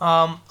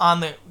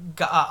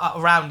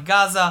around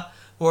Gaza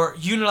were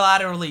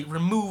unilaterally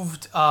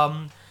removed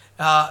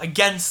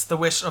against the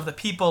wish of the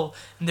people,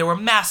 and there were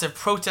massive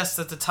protests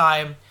at the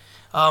time.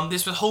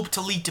 This was hoped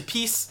to lead to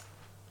peace.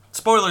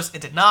 Spoilers,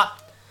 it did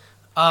not.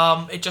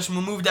 It just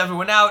removed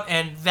everyone out,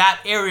 and that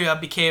area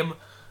became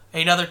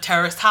another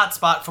terrorist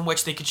hotspot from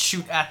which they could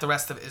shoot at the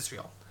rest of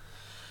Israel.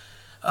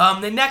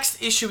 The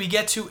next issue we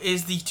get to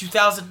is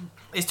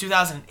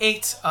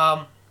 2008.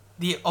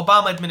 The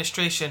Obama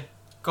administration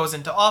goes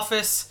into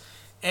office,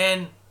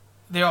 and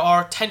there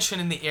are tension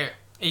in the air.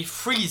 A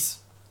freeze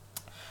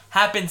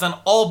happens on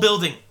all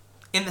building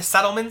in the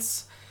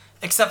settlements,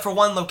 except for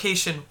one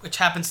location, which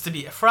happens to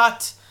be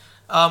Efrat.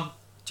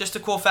 Just a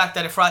cool fact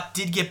that Efrat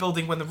did get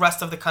building when the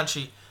rest of the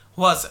country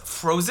was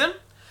frozen.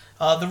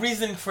 The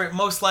reason for it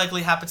most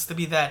likely happens to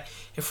be that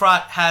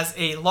Efrat has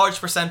a large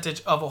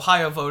percentage of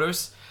Ohio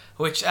voters,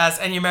 which, as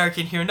any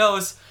American here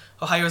knows,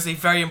 Ohio is a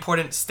very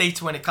important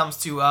state when it comes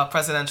to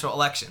presidential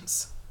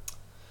elections.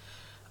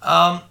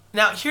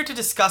 Now, here to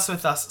discuss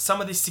with us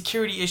some of the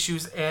security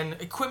issues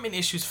and equipment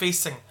issues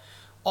facing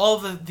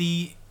all of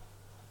the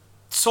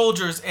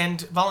soldiers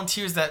and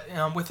volunteers that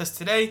with us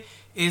today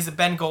is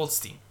Ben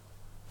Goldstein.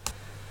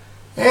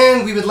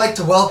 And we would like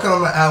to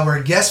welcome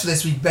our guest for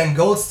this week, Ben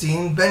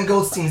Goldstein. Ben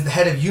Goldstein is the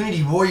head of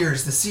Unity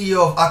Warriors, the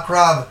CEO of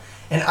Akrav,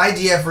 an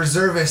IDF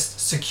reservist,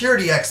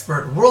 security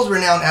expert,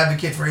 world-renowned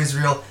advocate for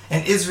Israel,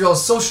 and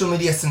Israel's social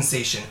media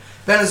sensation.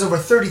 Ben has over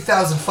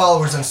 30,000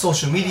 followers on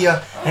social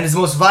media, and his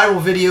most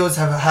viral videos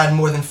have had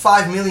more than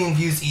 5 million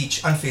views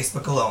each on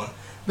Facebook alone.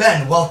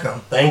 Ben,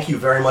 welcome. Thank you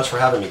very much for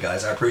having me,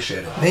 guys. I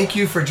appreciate it. Thank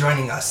you for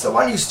joining us. So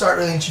why don't you start,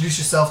 really introduce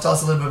yourself, tell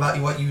us a little bit about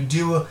what you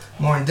do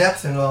more in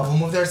depth, and we'll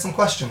move there to some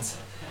questions.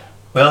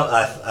 Well,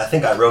 I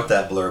think I wrote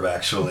that blurb,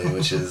 actually,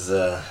 which is,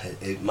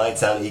 it might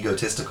sound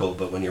egotistical,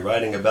 but when you're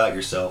writing about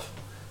yourself,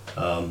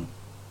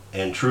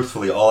 and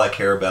truthfully, all I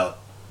care about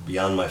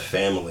beyond my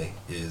family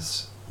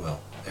is, well,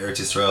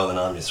 Eretz Yisrael and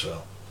Am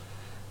Yisrael.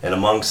 And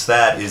amongst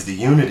that is the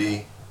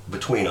unity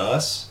between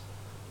us,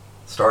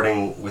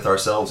 starting with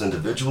ourselves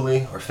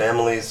individually, our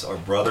families, our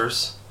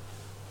brothers,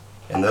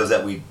 and those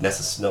that we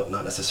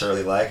not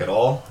necessarily like at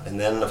all, and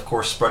then, of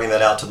course, spreading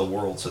that out to the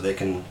world so they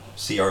can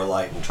see our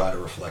light and try to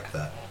reflect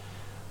that.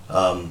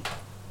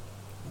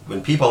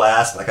 When people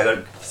ask, like I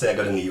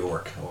go to New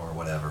York or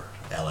whatever,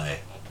 LA,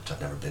 which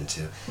I've never been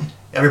to,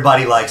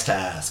 everybody likes to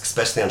ask,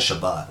 especially on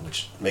Shabbat,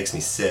 which makes me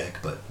sick,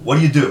 but what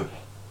do you do?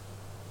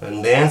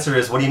 And the answer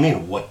is, what do you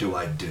mean, what do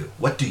I do?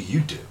 What do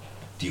you do?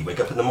 Do you wake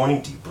up in the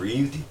morning? Do you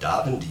breathe? Do you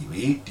daven? Do you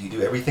eat? Do you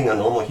do everything a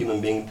normal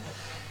human being?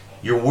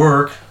 Your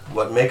work,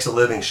 what makes a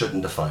living,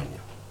 shouldn't define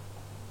you.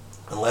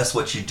 Unless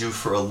what you do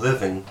for a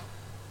living,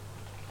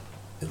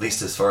 at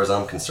least as far as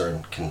I'm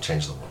concerned, can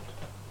change the world.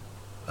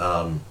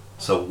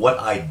 So what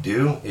I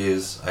do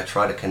is I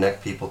try to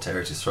connect people to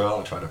Eretz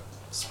Yisrael. I try to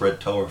spread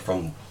Torah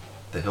from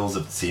the hills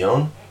of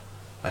Zion.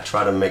 I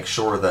try to make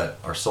sure that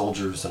our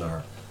soldiers and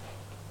our,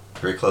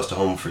 very close to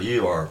home for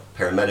you, our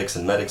paramedics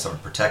and medics are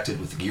protected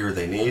with the gear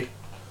they need.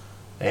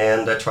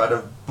 And I try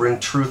to bring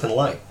truth and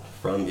light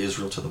from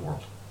Israel to the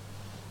world.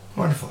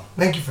 Wonderful.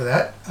 Thank you for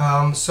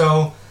that.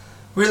 So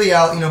really,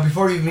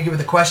 before we even begin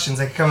with the questions,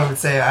 I could come up and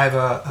say I have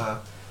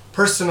a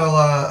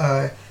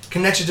personal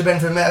connection to Ben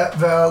from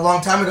a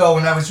long time ago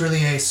when I was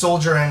really a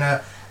soldier and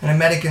a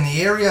medic in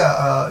the area.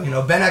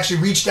 Ben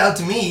actually reached out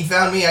to me. He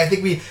found me. I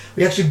think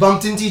we actually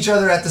bumped into each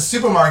other at the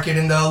supermarket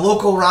in the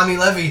local Rami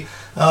Levy,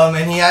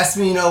 and he asked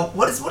me,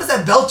 what is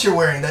that belt you're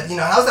wearing? That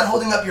how's that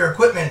holding up your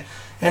equipment?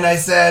 And I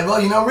said,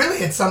 well, really,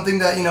 it's something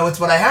that, it's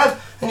what I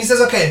have. And he says,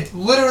 okay,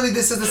 literally,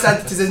 this is the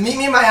sentence. He says, meet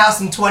me in my house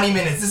in 20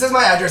 minutes. This is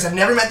my address. I've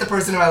never met the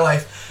person in my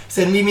life. He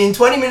said, meet me in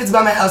 20 minutes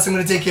by my house. I'm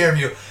going to take care of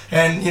you.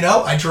 And,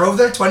 I drove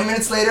there 20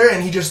 minutes later,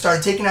 and he just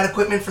started taking out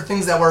equipment for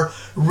things that were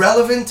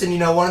relevant. And,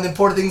 one of the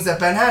important things that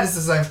Ben had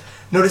is I've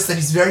noticed that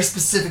he's very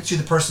specific to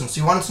the person.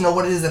 So he wanted to know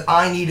what it is that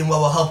I need and what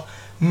will help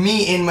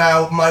me in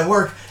my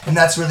work. And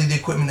that's really the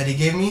equipment that he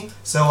gave me.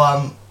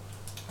 So,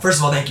 first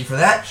of all, thank you for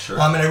that. Sure.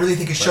 And I really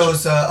think it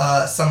shows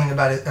something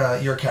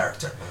about your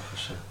character. For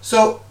sure.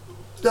 So,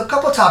 a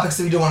couple of topics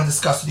that we do want to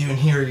discuss with you and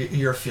hear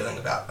your feeling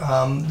about.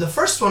 The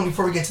first one,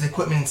 before we get to the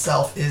equipment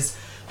itself, is,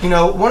 one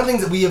of the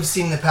things that we have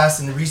seen in the past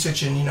in the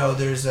research, and,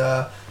 there's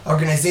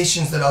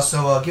organizations that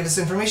also give us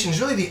information,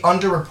 is really the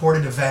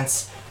underreported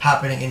events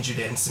happening in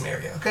Judea and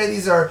Samaria. Okay,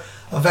 these are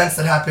events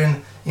that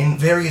happen in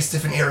various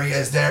different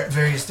areas,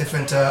 various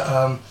different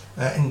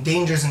in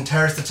dangers and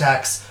terrorist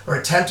attacks, or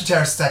attempted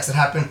terrorist attacks that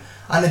happen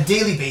on a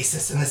daily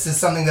basis. And this is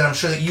something that I'm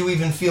sure that you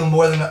even feel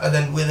more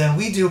than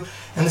we do.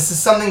 And this is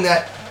something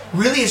that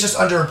really is just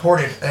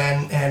underreported,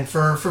 and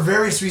for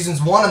various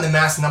reasons. One, on the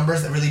mass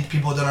numbers that really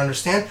people don't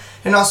understand,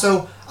 and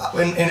also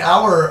in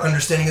our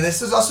understanding of this,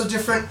 there's also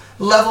different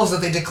levels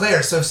that they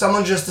declare. So if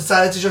someone just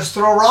decided to just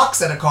throw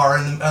rocks at a car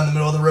in the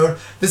middle of the road,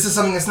 this is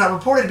something that's not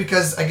reported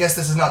because I guess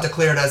this is not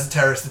declared as a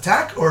terrorist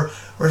attack or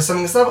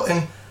something that's level.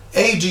 And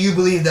A, do you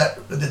believe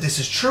that this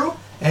is true?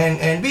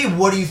 And B,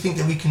 what do you think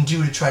that we can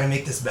do to try to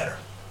make this better?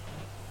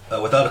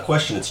 Without a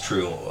question, it's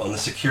true. On the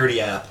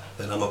security app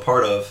that I'm a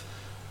part of,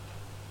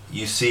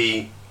 you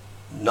see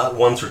not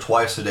once or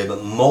twice a day,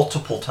 but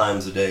multiple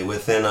times a day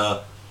within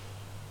a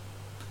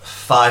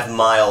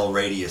 5-mile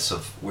radius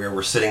of where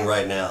we're sitting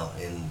right now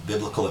in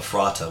biblical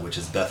Ephrata, which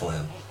is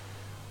Bethlehem.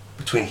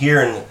 Between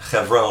here and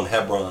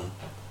Hebron,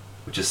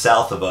 which is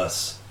south of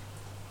us,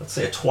 let's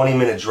say a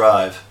 20-minute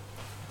drive,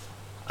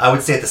 I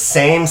would say at the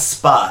same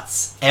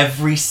spots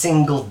every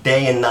single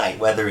day and night,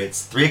 whether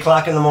it's 3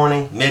 o'clock in the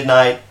morning,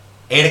 midnight,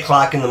 8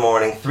 o'clock in the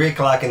morning, 3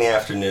 o'clock in the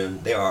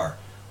afternoon, there are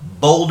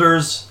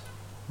boulders,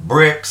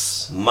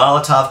 bricks,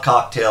 Molotov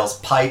cocktails,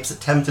 pipes,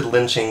 attempted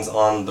lynchings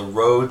on the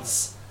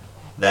roads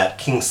that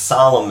King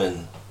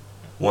Solomon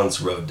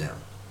once rode down,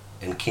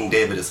 and King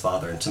David his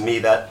father. And to me,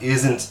 that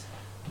isn't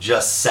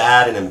just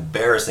sad and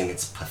embarrassing,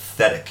 it's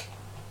pathetic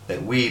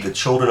that we, the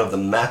children of the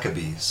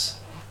Maccabees,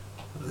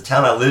 the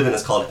town I live in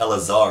is called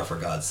Elazar, for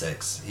God's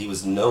sakes. He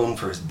was known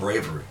for his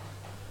bravery.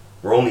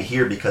 We're only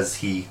here because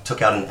he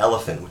took out an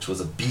elephant, which was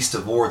a beast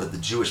of war that the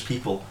Jewish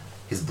people,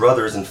 his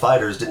brothers and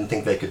fighters, didn't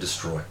think they could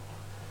destroy.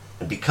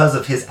 And because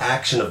of his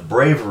action of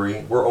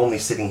bravery, we're only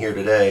sitting here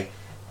today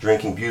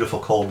drinking beautiful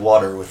cold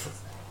water with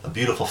a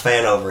beautiful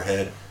fan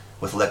overhead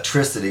with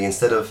electricity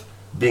instead of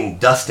being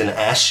dust and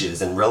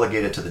ashes and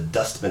relegated to the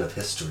dustbin of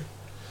history.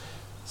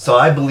 So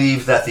I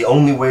believe that the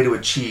only way to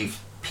achieve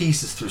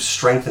peace is through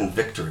strength and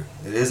victory.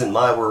 It isn't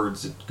my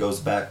words. It goes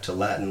back to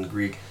Latin,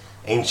 Greek,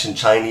 ancient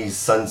Chinese,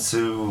 Sun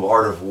Tzu,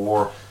 Art of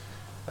War.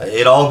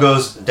 It all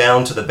goes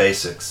down to the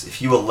basics.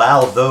 If you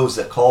allow those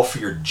that call for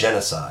your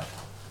genocide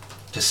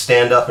to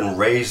stand up and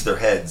raise their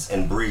heads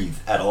and breathe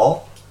at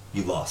all,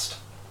 you lost.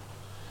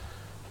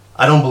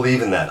 I don't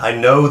believe in that. I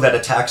know that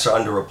attacks are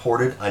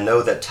underreported. I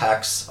know that the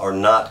attacks are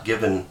not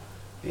given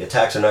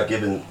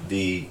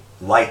the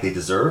light they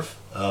deserve.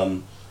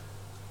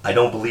 I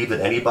don't believe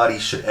that anybody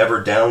should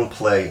ever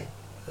downplay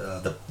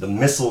the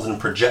missiles and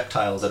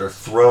projectiles that are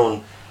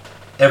thrown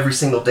every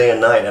single day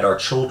and night at our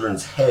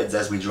children's heads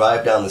as we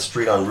drive down the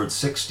street on Route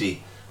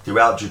 60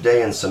 throughout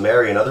Judea and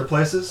Samaria and other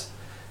places.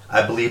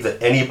 I believe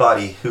that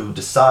anybody who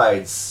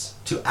decides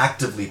to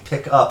actively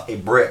pick up a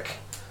brick,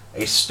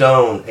 a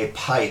stone, a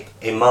pipe,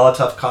 a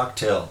Molotov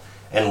cocktail,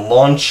 and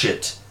launch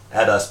it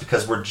at us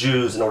because we're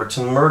Jews in order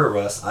to murder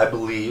us, I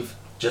believe,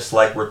 just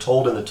like we're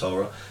told in the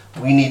Torah,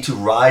 we need to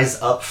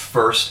rise up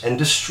first and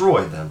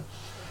destroy them.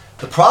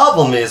 The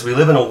problem is we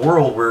live in a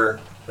world where,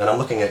 and I'm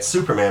looking at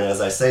Superman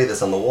as I say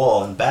this on the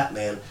wall, and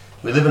Batman,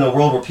 we live in a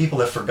world where people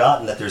have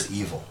forgotten that there's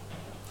evil.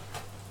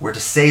 Where to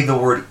say the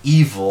word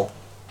evil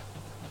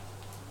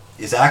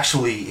is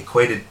actually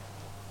equated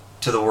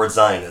to the word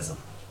Zionism.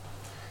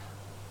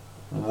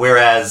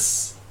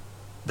 Whereas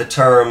the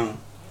term,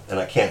 and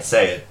I can't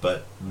say it,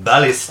 but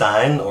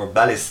Palestine or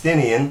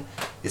Palestinian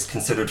is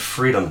considered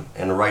freedom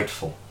and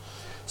rightful.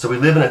 So we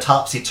live in a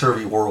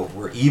topsy-turvy world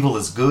where evil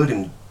is good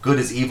and good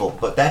is evil.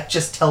 But that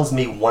just tells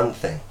me one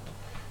thing,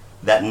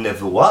 that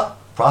Nevuah,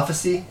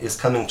 prophecy, is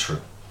coming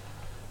true.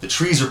 The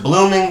trees are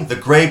blooming, the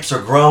grapes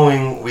are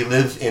growing, we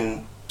live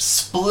in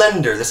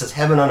splendor. This is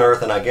heaven on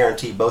earth, and I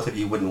guarantee both of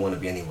you wouldn't want to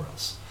be anywhere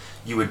else.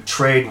 You would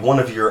trade one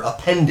of your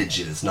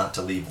appendages not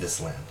to leave this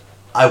land.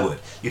 I would.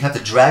 You'd have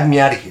to drag me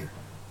out of here,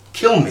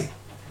 kill me,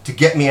 to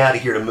get me out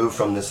of here to move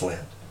from this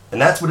land. And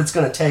that's what it's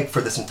going to take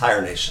for this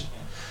entire nation.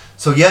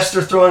 So yes,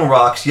 they're throwing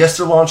rocks. Yes,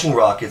 they're launching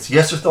rockets.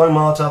 Yes, they're throwing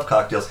Molotov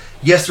cocktails.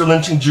 Yes, they're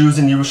lynching Jews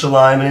in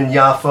Yerushalayim and in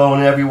Yaffo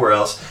and everywhere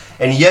else.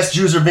 And yes,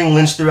 Jews are being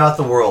lynched throughout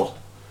the world.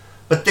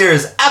 But there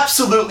is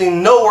absolutely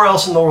nowhere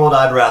else in the world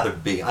I'd rather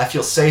be. I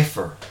feel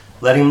safer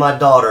letting my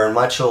daughter and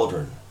my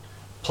children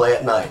play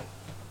at night,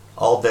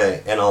 all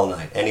day and all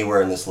night,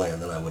 anywhere in this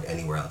land than I would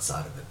anywhere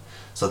outside of it.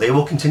 So they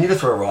will continue to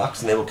throw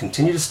rocks, and they will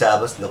continue to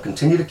stab us, and they'll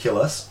continue to kill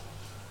us,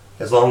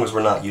 as long as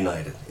we're not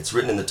united. It's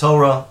written in the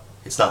Torah.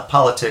 It's not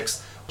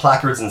politics.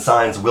 Placards and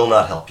signs will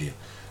not help you.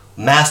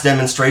 Mass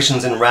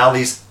demonstrations and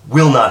rallies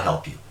will not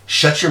help you.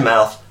 Shut your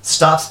mouth.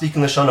 Stop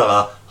speaking Lashon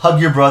Hara. Hug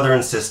your brother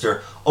and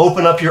sister.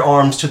 Open up your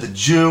arms to the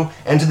Jew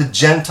and to the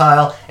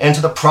Gentile and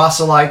to the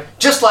proselyte,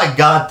 just like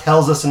God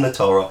tells us in the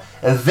Torah.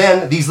 And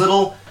then these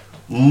little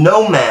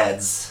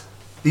nomads,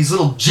 these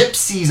little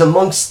gypsies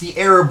amongst the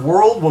Arab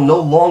world will no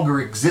longer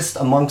exist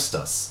amongst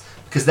us,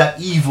 because that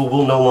evil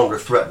will no longer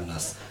threaten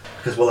us,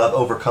 because we'll have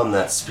overcome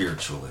that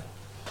spiritually.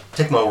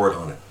 Take my word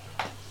on it.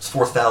 It's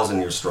 4,000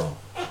 years strong.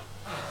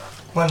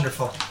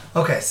 Wonderful.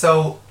 Okay,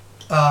 so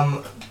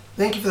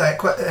thank you for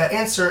that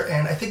answer,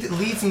 and I think it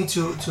leads me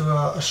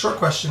to a short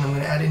question I'm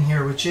going to add in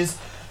here, which is,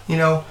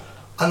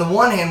 on the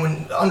one hand,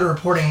 when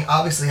underreporting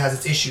obviously has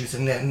its issues,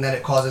 and that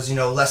it causes,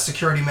 less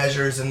security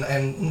measures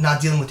and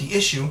not dealing with the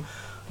issue,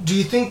 do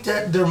you think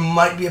that there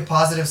might be a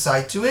positive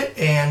side to it?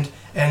 And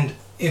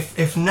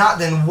if not,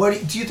 then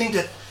what do you think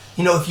that,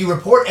 if you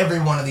report every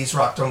one of these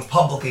rock throws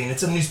publicly and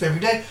it's in the newspaper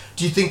every day,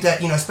 do you think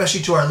that,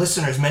 especially to our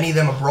listeners, many of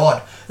them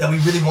abroad, that we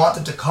really want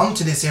them to come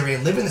to this area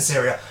and live in this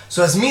area?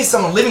 So as me, as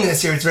someone living in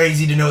this area, it's very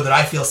easy to know that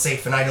I feel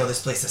safe and I know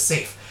this place is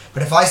safe.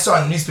 But if I saw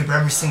in the newspaper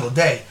every single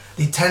day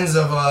the tens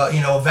of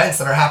events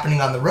that are happening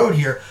on the road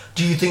here,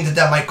 do you think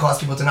that might cause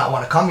people to not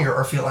want to come here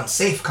or feel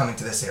unsafe coming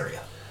to this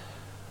area?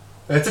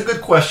 It's a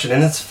good question,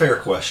 and it's a fair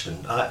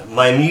question.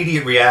 My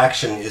immediate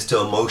reaction is to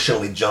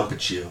emotionally jump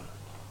at you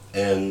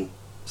and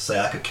say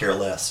I could care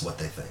less what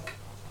they think.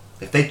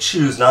 If they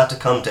choose not to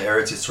come to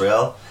Eretz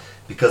Yisrael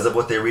because of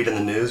what they read in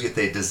the news, yet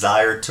they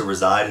desire to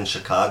reside in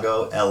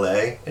Chicago,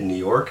 LA, and New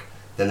York,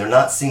 then they're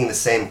not seeing the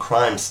same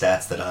crime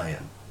stats that I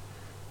am.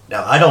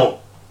 Now, I don't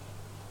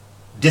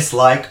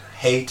dislike,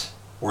 hate,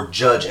 or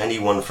judge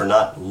anyone for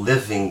not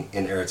living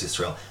in Eretz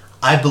Yisrael.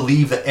 I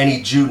believe that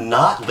any Jew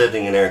not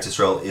living in Eretz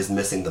Yisrael is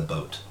missing the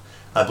boat.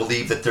 I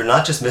believe that they're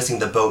not just missing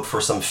the boat for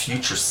some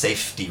future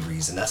safety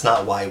reason. That's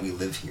not why we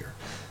live here.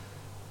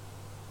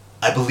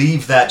 I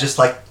believe that just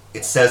like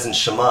it says in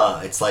Shema,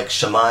 it's like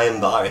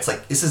Shemayim Ba'ar. It's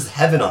like this is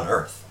heaven on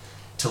earth.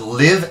 To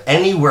live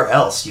anywhere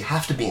else, you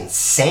have to be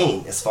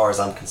insane as far as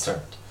I'm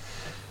concerned.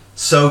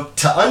 So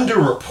to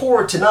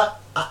underreport, to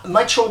not...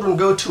 my children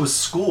go to a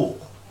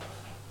school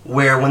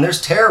where when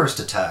there's terrorist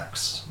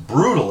attacks,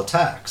 brutal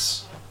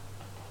attacks,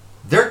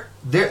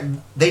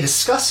 they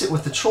discuss it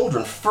with the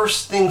children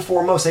first thing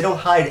foremost. They don't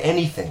hide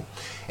anything.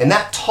 And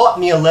that taught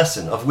me a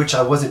lesson of which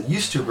I wasn't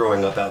used to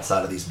growing up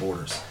outside of these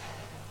borders.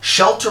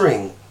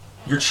 Sheltering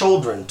your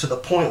children to the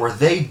point where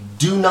they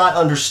do not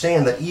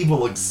understand that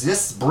evil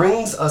exists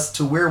brings us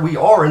to where we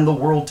are in the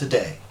world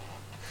today.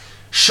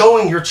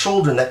 Showing your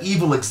children that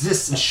evil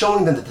exists and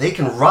showing them that they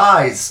can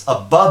rise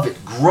above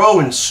it, grow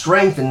in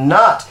strength, and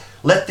not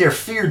let their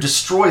fear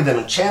destroy them,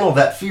 and channel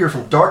that fear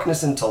from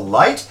darkness into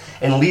light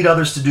and lead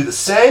others to do the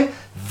same.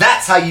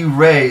 That's how you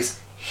raise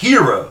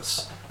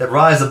heroes that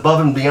rise above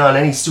and beyond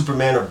any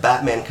Superman or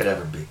Batman could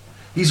ever be.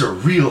 These are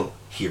real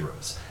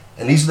heroes.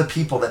 And these are the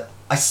people that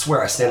I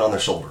swear I stand on their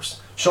shoulders.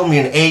 Show me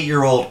an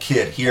 8-year-old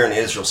kid here in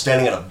Israel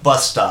standing at a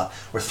bus stop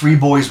where 3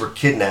 boys were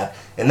kidnapped,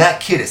 and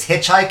that kid is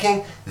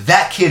hitchhiking.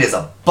 That kid is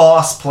a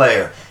boss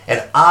player,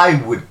 and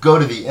I would go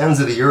to the ends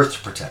of the earth to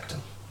protect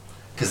him,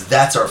 because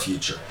that's our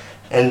future.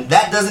 And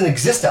that doesn't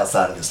exist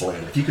outside of this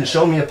land. If you can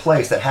show me a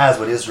place that has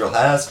what Israel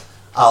has,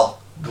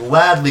 I'll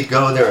gladly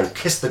go there and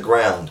kiss the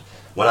ground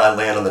when I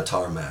land on the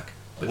tarmac.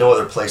 But no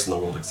other place in the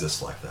world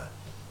exists like that.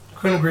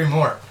 Couldn't agree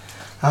more.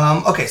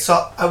 Okay,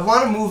 so I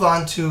want to move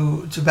on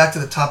to back to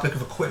the topic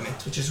of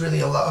equipment, which is really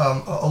a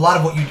lot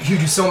of what you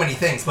do so many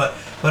things, but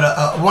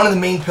one of the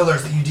main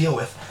pillars that you deal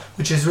with,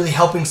 which is really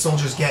helping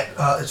soldiers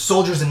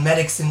soldiers and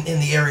medics in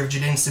the area of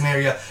Judea and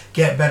Samaria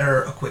get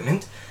better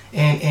equipment.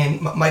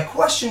 And my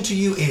question to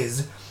you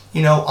is,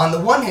 on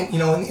the one hand, in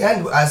the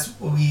end, as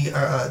we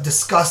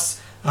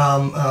discuss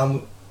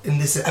in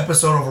this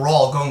episode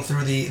overall, going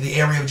through the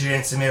area of Judea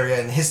and Samaria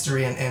and the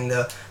history and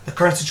the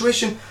current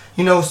situation,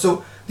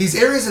 so these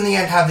areas in the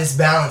end have this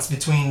balance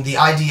between the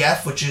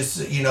IDF, which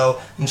is,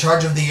 in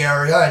charge of the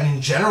area and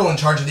in general in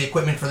charge of the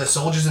equipment for the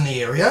soldiers in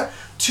the area,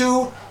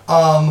 to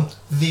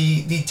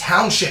the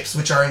townships,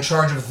 which are in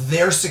charge of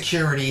their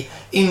security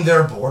in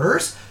their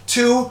borders,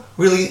 to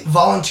really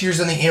volunteers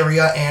in the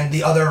area and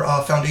the other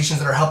foundations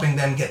that are helping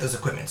them get those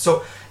equipment.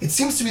 So it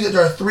seems to me that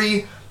there are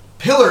 3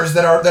 pillars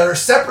that are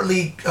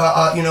separately,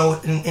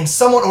 in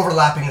somewhat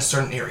overlapping in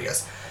certain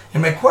areas.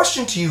 And my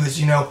question to you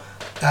is,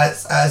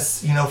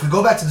 as if we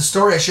go back to the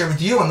story I shared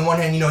with you, on the one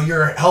hand,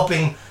 you're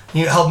helping,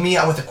 help me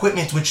out with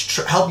equipment, which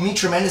helped me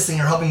tremendously, and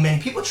you're helping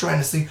many people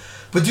tremendously.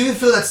 But do you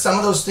feel that some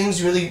of those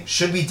things really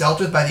should be dealt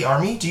with by the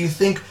Army? Do you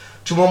think,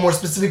 to one more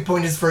specific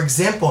point, is, for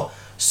example,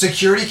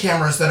 security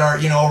cameras that are,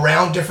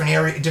 around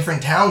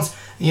different towns,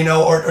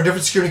 or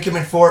different security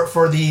equipment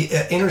for the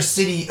inner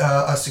city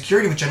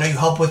security, which I know you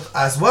help with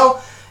as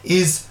well,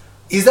 is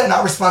that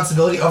not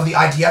responsibility of the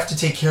IDF to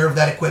take care of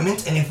that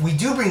equipment? And if we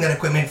do bring that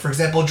equipment, for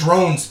example,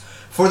 drones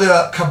for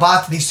the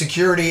Kabat, the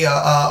security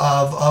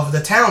of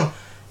the town,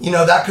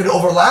 that could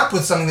overlap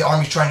with something the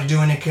Army's trying to do,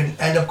 and it could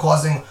end up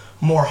causing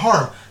more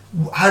harm.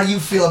 How do you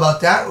feel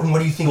about that, and what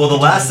do you think? Well, the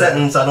last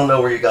sentence, I don't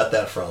know where you got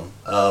that from.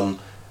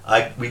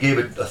 We gave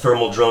a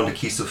thermal drone to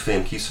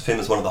Kisufim. Kisufim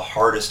is one of the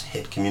hardest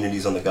hit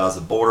communities on the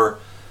Gaza border.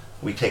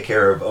 We take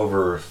care of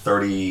over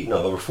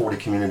 40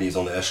 communities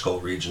on the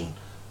Eshkol region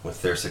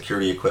with their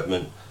security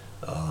equipment.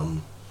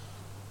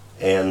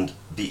 And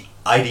the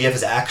IDF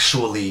is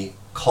actually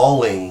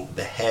calling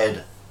the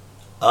head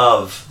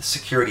of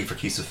security for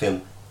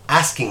Kisufim,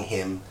 asking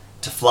him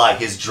to fly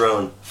his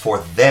drone for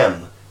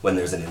them when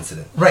there's an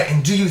incident. Right,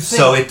 and do you think...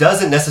 So it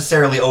doesn't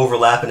necessarily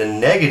overlap in a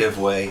negative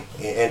way.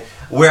 And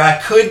where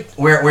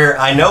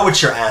I know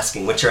what you're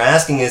asking. What you're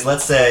asking is,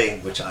 let's say,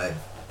 which I've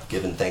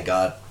given, thank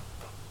God,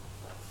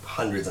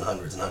 hundreds and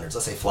hundreds and hundreds,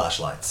 let's say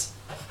flashlights.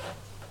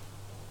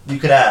 You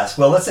could ask,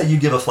 well, let's say you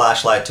give a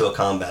flashlight to a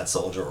combat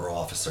soldier or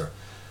officer.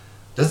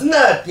 Doesn't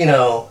that,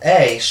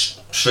 A,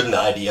 shouldn't the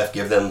IDF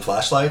give them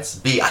flashlights?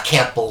 B, I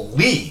can't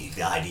believe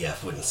the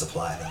IDF wouldn't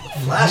supply them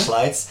with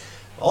flashlights.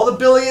 All the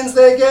billions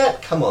they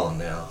get? Come on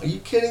now. Are you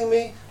kidding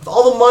me? With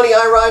all the money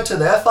I write to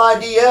the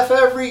FIDF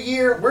every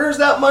year, where's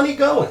that money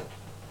going?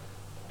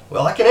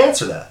 Well, I can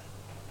answer that.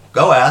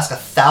 Go ask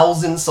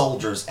 1,000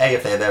 soldiers, A,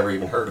 if they have ever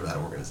even heard of that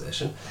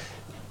organization.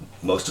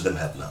 Most of them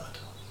have not.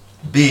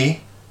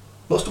 B,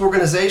 most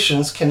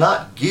organizations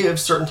cannot give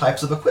certain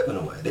types of equipment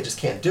away. They just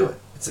can't do it.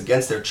 It's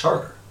against their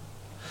charter.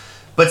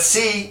 But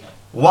C,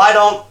 why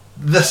don't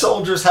the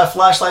soldiers have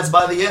flashlights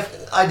by the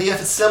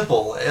IDF? It's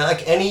simple.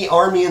 Like any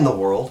army in the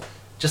world,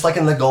 just like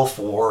in the Gulf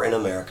War in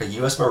America,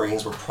 U.S.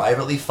 Marines were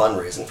privately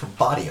fundraising for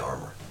body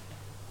armor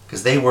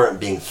because they weren't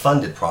being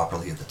funded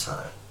properly at the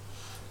time.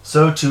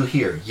 So too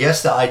here.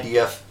 Yes, the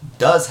IDF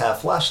does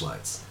have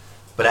flashlights,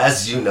 but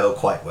as you know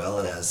quite well,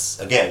 and as,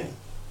 again,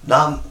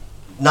 not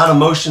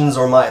emotions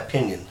or my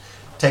opinion,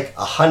 take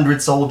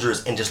 100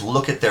 soldiers and just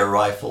look at their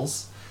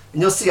rifles,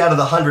 and you'll see out of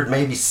the 100,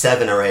 maybe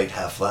 7 or 8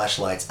 have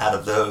flashlights. Out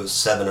of those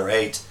 7 or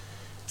 8,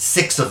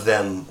 6 of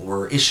them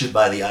were issued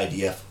by the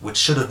IDF, which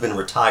should have been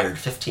retired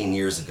 15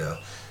 years ago.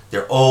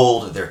 They're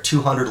old, they're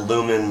 200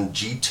 lumen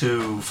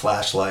G2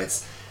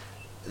 flashlights.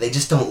 They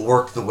just don't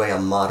work the way a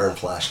modern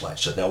flashlight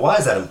should. Now, why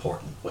is that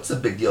important? What's the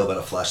big deal about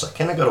a flashlight?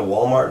 Can I go to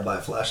Walmart and buy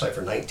a flashlight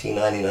for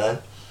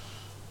 $19.99?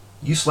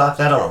 You slap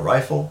that on a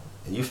rifle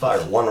and you fire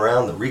 1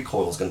 round, the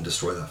recoil is going to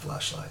destroy that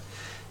flashlight.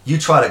 You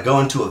try to go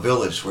into a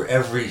village where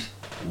every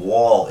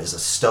wall is a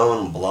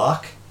stone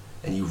block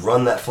and you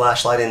run that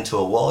flashlight into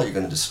a wall, you're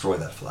going to destroy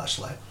that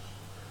flashlight.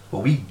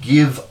 What we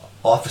give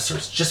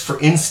officers, just for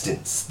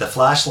instance, the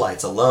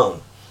flashlights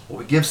alone, what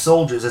we give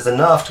soldiers is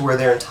enough to where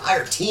their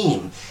entire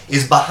team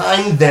is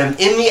behind them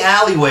in the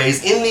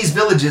alleyways, in these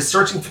villages,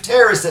 searching for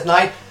terrorists at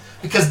night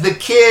because the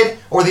kid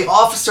or the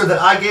officer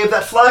that I gave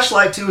that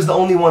flashlight to is the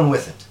only one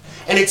with it.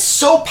 And it's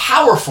so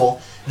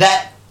powerful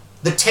that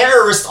the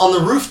terrorists on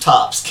the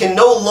rooftops can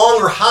no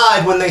longer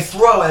hide when they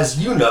throw,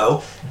 as you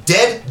know,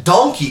 dead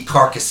donkey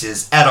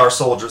carcasses at our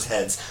soldiers'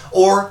 heads,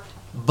 or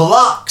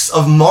blocks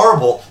of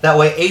marble that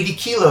weigh 80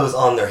 kilos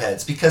on their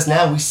heads, because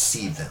now we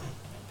see them.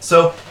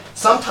 So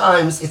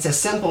sometimes it's as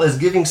simple as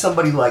giving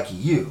somebody like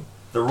you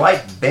the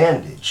right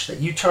bandage that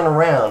you turn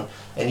around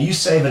and you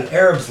save an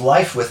Arab's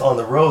life with on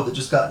the road that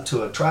just got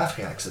into a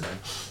traffic accident,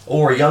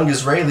 or a young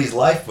Israeli's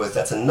life with.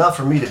 That's enough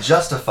for me to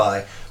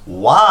justify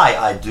why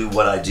I do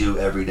what I do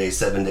every day,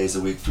 7 days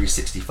a week,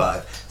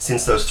 365,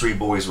 since those 3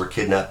 boys were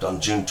kidnapped on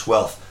June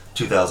 12th,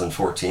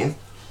 2014.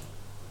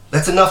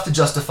 That's enough to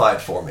justify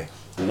it for me.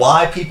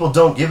 Why people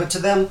don't give it to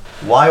them,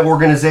 why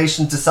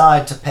organizations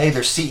decide to pay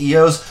their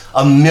CEOs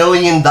 $1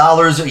 million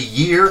a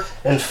year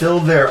and fill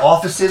their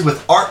offices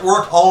with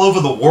artwork all over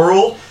the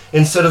world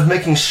instead of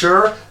making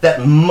sure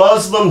that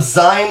Muslim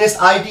Zionist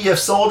IDF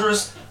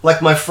soldiers,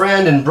 like my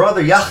friend and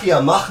brother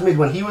Yahya Mahmoud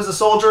when he was a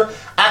soldier,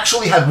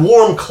 actually had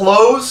warm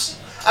clothes,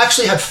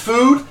 actually had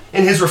food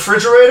in his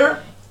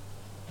refrigerator?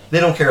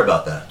 They don't care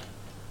about that.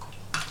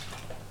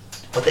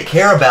 What they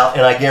care about,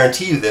 and I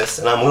guarantee you this,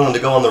 and I'm willing to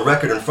go on the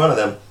record in front of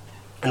them,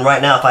 and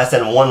right now if I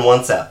send one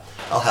WhatsApp,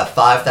 I'll have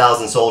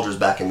 5,000 soldiers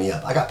backing me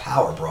up. I got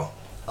power, bro.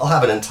 I'll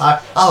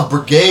have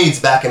brigades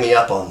backing me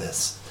up on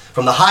this,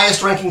 from the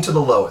highest ranking to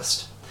the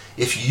lowest.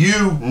 If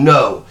you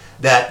know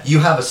that you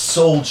have a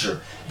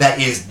soldier that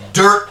is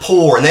dirt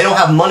poor and they don't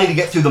have money to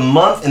get through the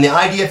month and the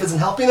IDF isn't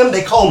helping them,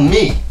 they call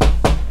me.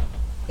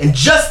 And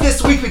just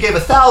this week we gave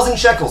 1,000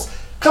 shekels,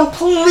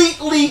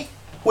 completely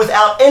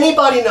without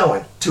anybody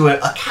knowing, to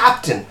a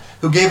captain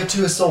who gave it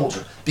to a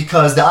soldier,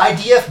 because the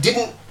IDF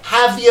didn't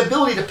have the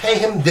ability to pay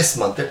him this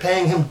month. They're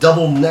paying him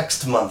double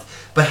next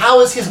month. But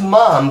how is his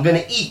mom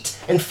going to eat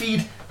and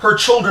feed her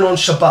children on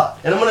Shabbat?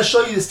 And I'm going to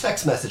show you this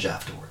text message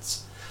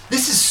afterwards.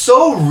 This is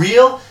so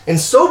real and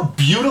so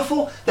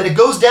beautiful that it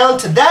goes down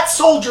to that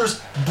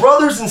soldier's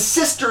brothers and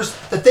sisters,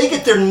 that they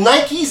get their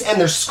Nikes and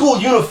their school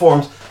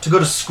uniforms to go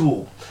to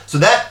school. So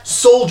that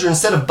soldier,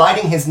 instead of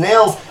biting his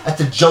nails at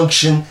the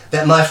junction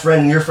that my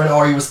friend and your friend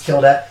Ari was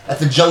killed at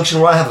the junction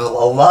where I have a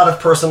lot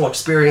of personal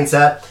experience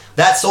at,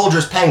 that soldier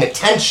is paying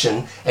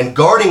attention and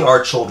guarding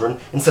our children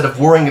instead of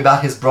worrying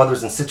about his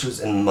brothers and sisters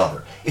and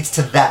mother. It's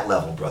to that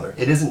level, brother.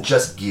 It isn't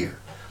just gear.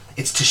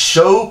 It's to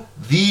show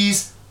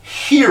these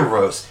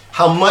heroes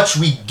how much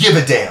we give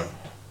a damn.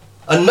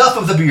 Enough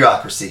of the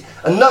bureaucracy,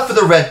 enough of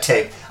the red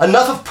tape,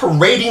 enough of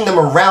parading them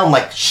around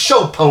like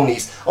show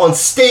ponies on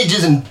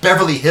stages in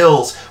Beverly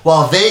Hills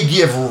while they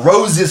give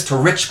roses to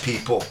rich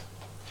people.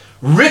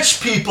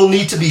 Rich people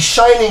need to be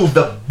shining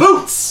the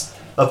boots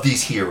of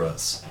these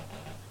heroes.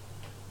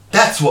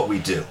 That's what we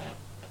do.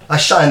 I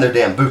shine their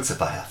damn boots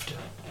if I have to.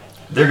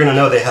 They're going to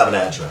know they have an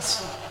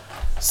address.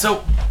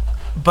 So,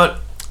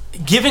 but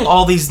giving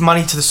all these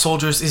money to the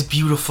soldiers is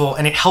beautiful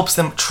and it helps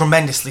them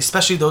tremendously,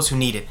 especially those who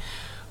need it.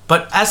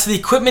 But as to the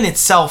equipment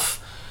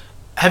itself,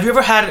 have you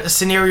ever had a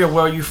scenario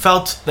where you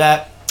felt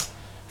that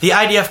the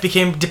IDF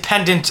became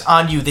dependent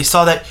on you? They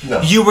saw that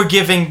you were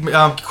giving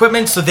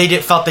equipment, so they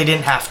felt they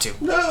didn't have to.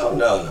 No.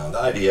 The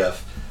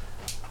IDF,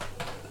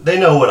 they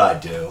know what I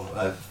do.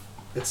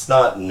 It's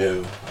not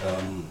new.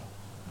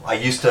 There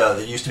used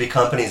to be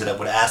companies that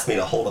would ask me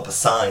to hold up a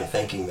sign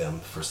thanking them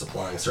for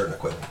supplying certain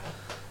equipment.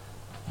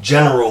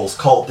 Generals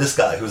called this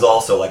guy, who's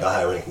also like a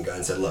high-ranking guy,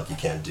 and said, look, you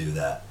can't do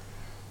that.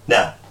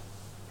 Now,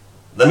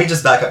 let me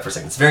just back up for a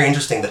second. It's very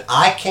interesting that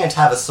I can't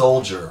have a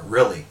soldier,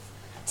 really,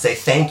 say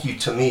thank you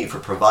to me for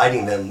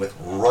providing them with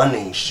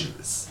running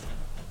shoes,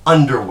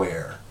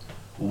 underwear,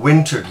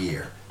 winter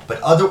gear.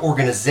 But other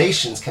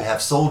organizations can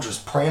have soldiers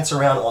prance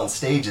around on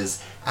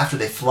stages after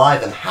they fly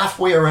them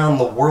halfway around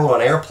the world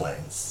on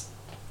airplanes.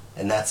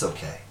 And that's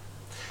okay.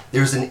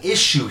 There's an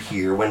issue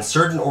here when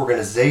certain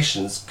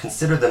organizations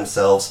consider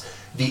themselves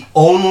the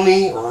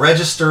only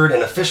registered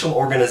and official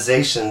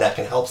organization that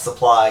can help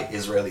supply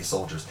Israeli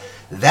soldiers.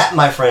 That,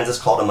 my friends, is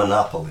called a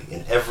monopoly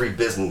in every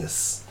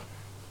business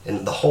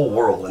in the whole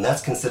world, and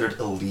that's considered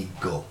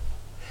illegal.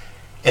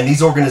 And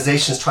these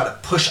organizations try to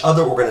push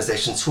other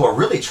organizations who are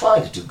really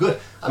trying to do good.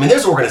 I mean,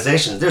 there's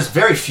organizations, there's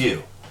very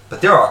few,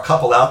 but there are a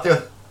couple out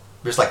there.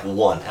 There's like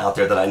one out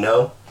there that I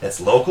know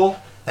that's local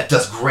that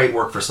does great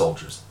work for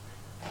soldiers.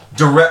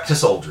 Direct to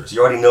soldiers.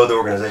 You already know the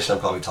organization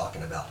I'm probably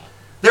talking about.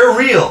 They're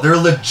real. They're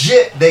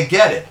legit. They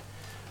get it.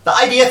 The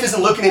IDF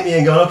isn't looking at me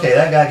and going, okay,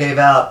 that guy gave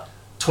out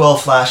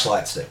 12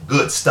 flashlights today.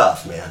 Good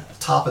stuff, man.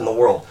 Top in the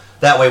world.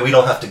 That way we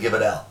don't have to give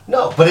it out.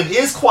 No, but it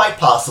is quite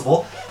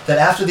possible that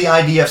after the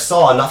IDF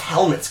saw enough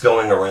helmets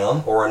going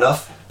around, or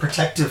enough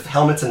protective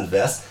helmets and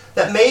vests,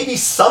 that maybe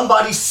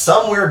somebody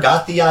somewhere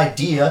got the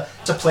idea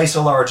to place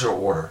a larger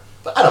order.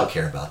 But I don't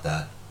care about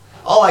that.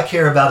 All I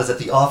care about is that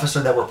the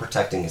officer that we're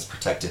protecting is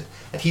protected,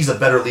 that he's a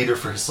better leader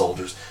for his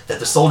soldiers, that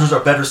the soldiers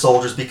are better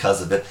soldiers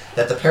because of it,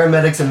 that the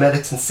paramedics and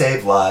medics can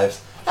save lives.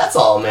 That's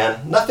all,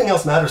 man. Nothing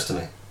else matters to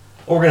me.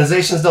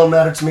 Organizations don't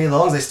matter to me. As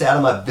long as they stay out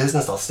of my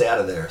business, I'll stay out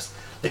of theirs.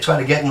 They try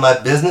to get in my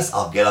business,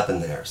 I'll get up in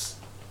theirs.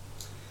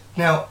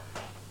 Now,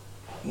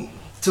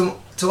 to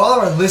all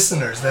of our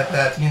listeners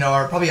that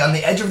are probably on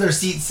the edge of their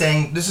seat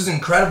saying, this is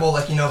incredible,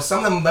 like,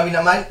 some of them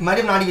might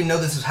have not even know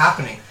this was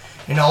happening.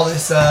 And all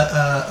this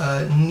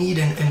need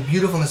and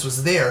beautifulness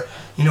was there,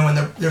 and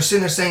they're sitting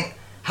there saying,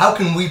 how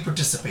can we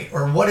participate?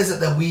 Or what is it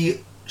that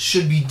we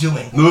should be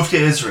doing? Move to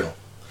Israel.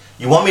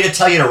 You want me to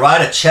tell you to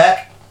write a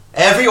check?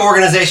 Every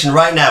organization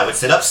right now would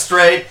sit up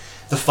straight,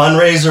 the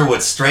fundraiser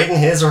would straighten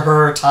his or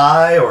her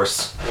tie or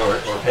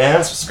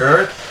pants or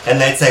skirt, and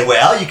they'd say,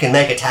 well, you can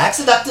make a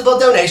tax-deductible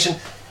donation.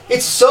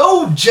 It's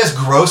so just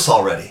gross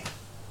already.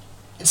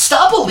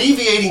 Stop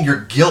alleviating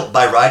your guilt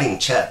by writing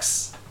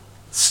checks.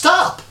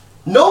 Stop.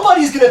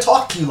 Nobody's going to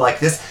talk to you like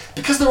this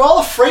because they're all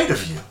afraid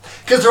of you.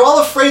 Because they're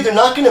all afraid they're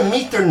not going to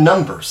meet their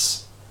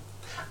numbers.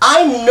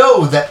 I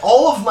know that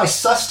all of my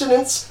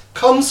sustenance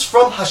comes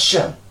from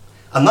Hashem.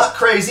 I'm not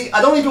crazy.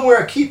 I don't even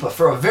wear a kippah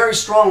for a very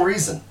strong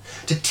reason.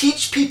 To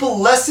teach people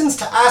lessons,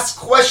 to ask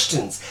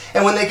questions.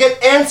 And when they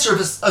get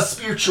answers of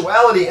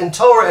spirituality and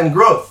Torah and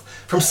growth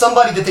from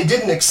somebody that they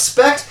didn't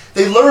expect,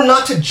 they learn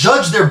not to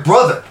judge their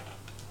brother.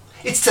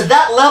 It's to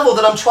that level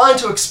that I'm trying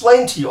to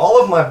explain to you,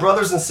 all of my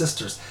brothers and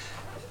sisters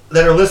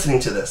that are listening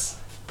to this.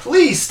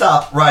 Please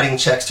stop writing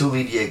checks to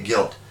alleviate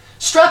guilt.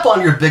 Strap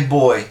on your big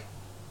boy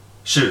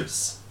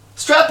shoes.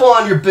 Strap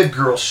on your big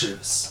girl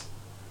shoes.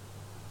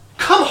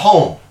 Come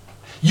home.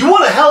 You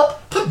want to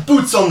help? Put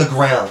boots on the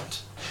ground.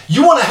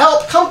 You want to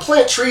help? Come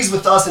plant trees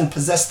with us and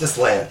possess this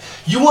land.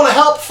 You want to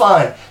help?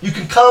 Fine. You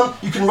can come,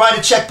 you can write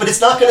a check, but it's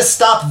not going to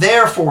stop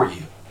there for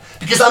you.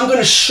 Because I'm going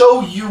to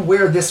show you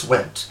where this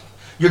went.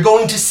 You're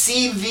going to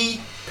see the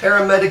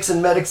paramedics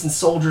and medics and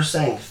soldiers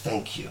saying,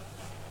 thank you.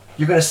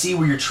 You're going to see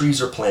where your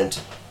trees are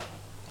planted.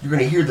 You're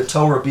going to hear the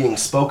Torah being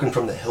spoken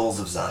from the hills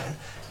of Zion.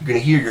 You're going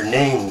to hear your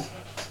name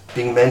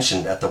being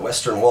mentioned at the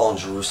Western Wall in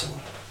Jerusalem.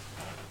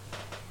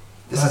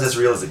 This is as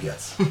real as it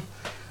gets.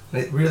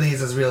 It really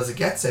is as real as it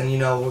gets. And, we're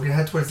going to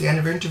head towards the end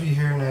of your interview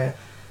here.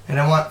 And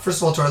I want,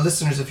 first of all, to our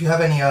listeners, if you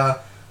have any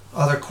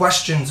other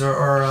questions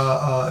or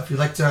if you'd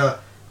like to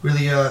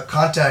really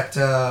contact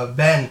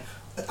Ben,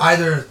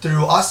 either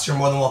through us, you're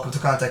more than welcome to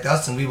contact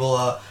us, and we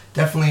will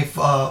definitely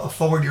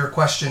forward your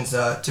questions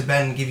to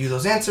Ben and give you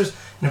those answers.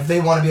 And if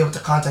they want to be able to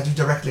contact you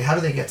directly, how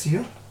do they get to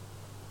you?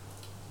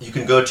 You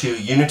can go to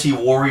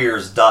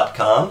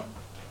unitywarriors.com,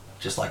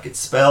 just like it's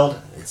spelled.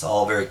 It's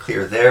all very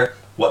clear there,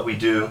 what we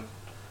do,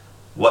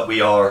 what we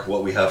are,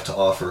 what we have to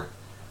offer.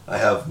 I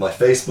have my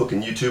Facebook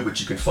and YouTube,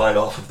 which you can find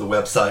off of the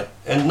website.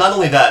 And not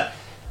only that,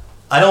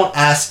 I don't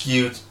ask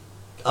you,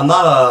 I'm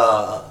not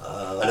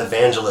an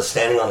evangelist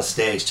standing on a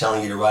stage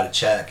telling you to write a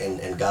check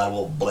and God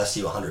will bless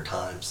you 100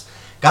 times.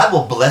 God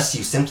will bless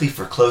you simply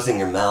for closing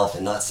your mouth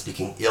and not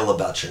speaking ill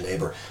about your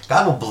neighbor.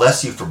 God will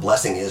bless you for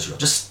blessing Israel.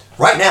 Just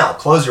right now,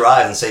 close your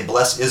eyes and say,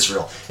 bless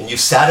Israel. And you've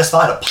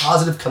satisfied a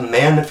positive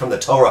commandment from the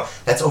Torah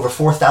that's over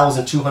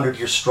 4,200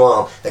 years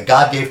strong that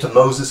God gave to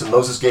Moses and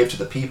Moses gave to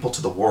the people,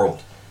 to the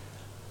world.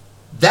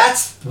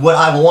 That's what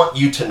I want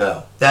you to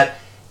know. That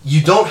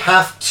you don't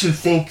have to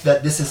think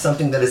that this is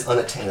something that is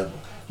unattainable.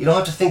 You don't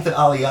have to think that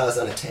Aliyah is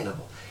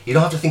unattainable. You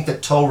don't have to think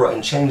that Torah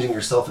and changing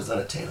yourself is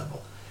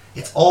unattainable.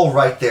 It's all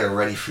right there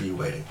ready for you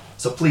waiting.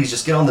 So please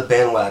just get on the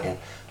bandwagon.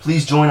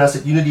 Please join us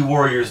at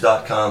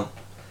unitywarriors.com.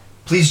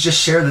 Please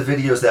just share the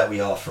videos that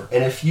we offer.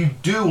 And if you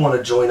do want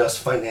to join us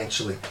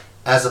financially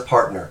as a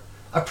partner,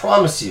 I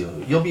promise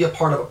you, you'll be a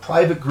part of a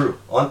private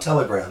group on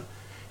Telegram.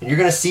 And you're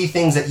going to see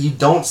things that you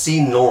don't see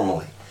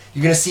normally.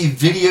 You're going to see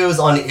videos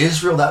on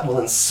Israel that will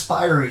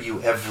inspire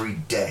you every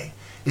day.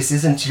 This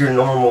isn't your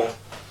normal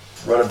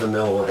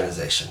run-of-the-mill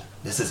organization.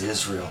 This is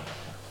Israel.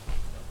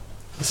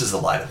 This is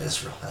the light of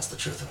Israel. That's the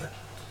truth of it.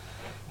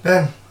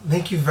 Ben,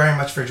 thank you very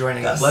much for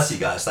joining God us. bless you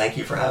guys. Thank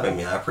you for having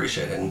me. I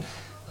appreciate it. And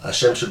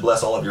Hashem should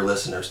bless all of your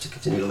listeners to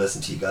continue to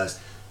listen to you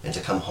guys and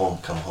to come home,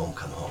 come home,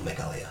 come home. Make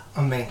aliyah.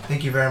 Amen.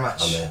 Thank you very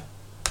much. Amen.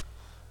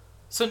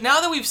 So now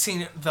that we've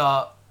seen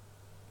the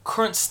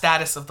current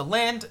status of the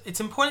land, it's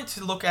important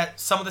to look at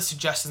some of the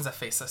suggestions that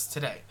face us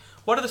today.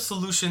 What are the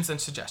solutions and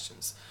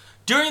suggestions?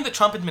 During the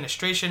Trump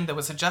administration, there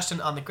was a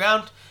suggestion on the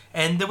ground,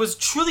 and there was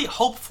truly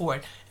hope for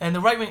it, and the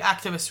right-wing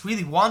activists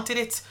really wanted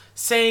it,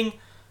 saying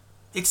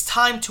it's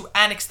time to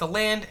annex the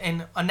land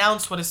and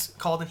announce what is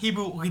called in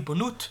Hebrew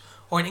ribonut,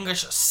 or in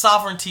English,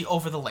 sovereignty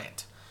over the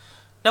land.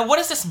 Now, what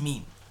does this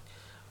mean?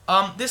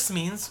 This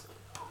means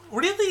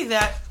really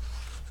that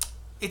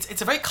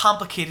it's a very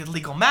complicated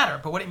legal matter,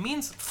 but what it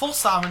means, full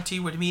sovereignty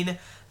would mean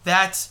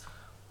that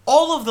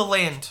all of the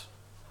land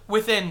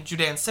within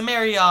Judea and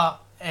Samaria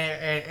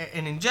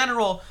and in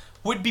general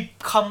would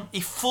become a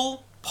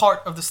full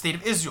part of the state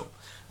of Israel.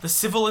 The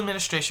civil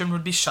administration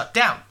would be shut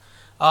down.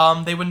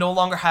 They would no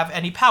longer have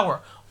any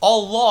power.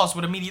 All laws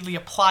would immediately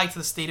apply to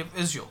the state of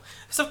Israel.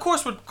 This, of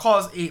course, would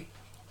cause a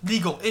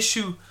legal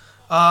issue,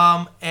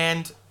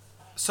 and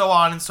so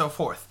on and so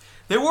forth.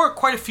 There were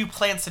quite a few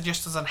planned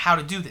suggestions on how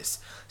to do this,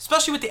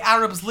 especially with the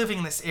Arabs living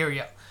in this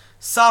area.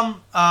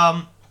 Some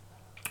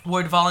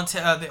would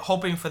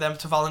hoping for them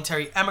to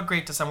voluntarily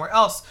emigrate to somewhere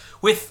else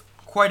with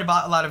quite a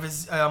lot of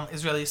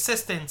Israeli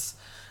assistance.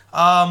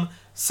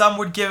 Some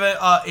would give it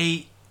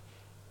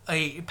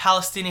a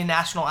Palestinian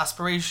national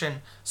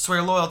aspiration,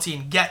 swear loyalty,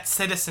 and get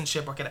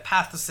citizenship or get a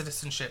path to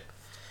citizenship.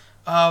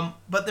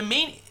 But the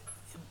main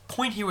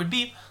point here would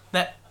be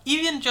that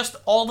even just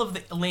all of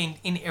the land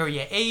in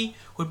Area A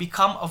would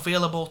become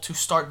available to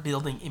start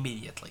building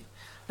immediately.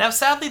 Now,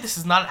 sadly, this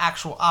is not an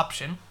actual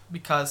option,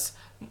 because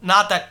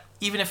not that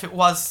even if it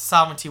was,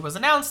 sovereignty was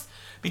announced,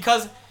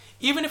 because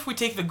even if we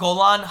take the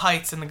Golan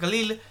Heights and the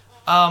Galil,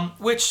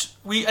 which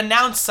we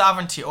announced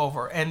sovereignty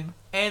over, and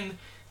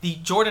the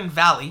Jordan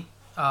Valley,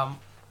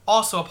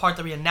 also a part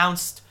that we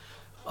announced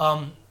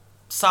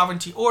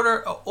sovereignty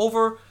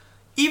over,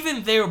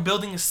 even their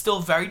building is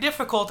still very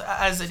difficult,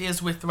 as it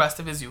is with the rest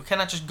of Israel. You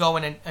cannot just go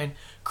in and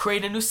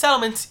create a new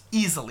settlement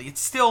easily. It's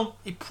still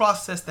a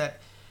process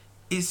that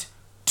is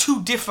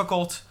too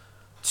difficult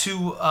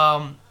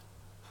for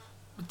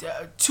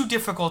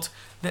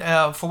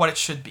what it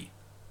should be.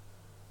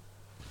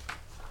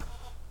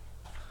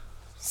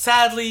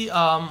 Sadly,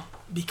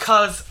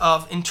 because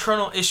of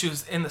internal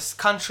issues in this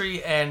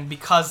country and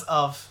because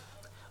of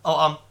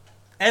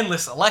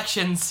endless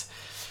elections,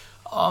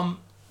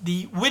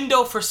 the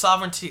window for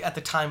sovereignty at the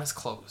time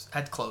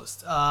had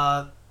closed.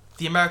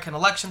 The American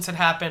elections had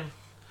happened.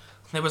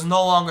 There was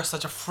no longer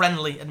such a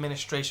friendly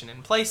administration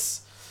in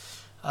place.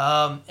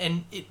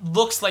 And it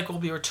looks like we'll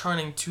be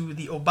returning to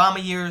the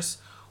Obama years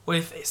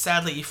with,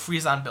 sadly, a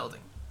freeze-on building.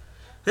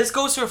 This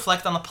goes to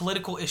reflect on the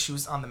political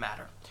issues on the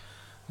matter.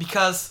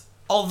 Because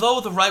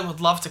although the right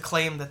would love to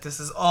claim that this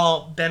is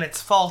all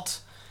Bennett's fault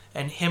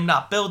and him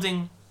not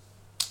building,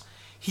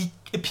 he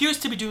appears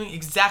to be doing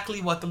exactly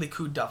what the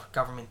Likud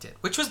government did,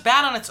 which was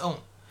bad on its own.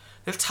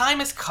 The time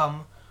has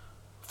come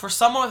for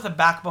someone with a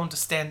backbone to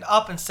stand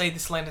up and say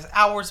this land is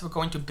ours, we're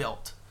going to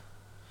build.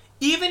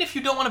 Even if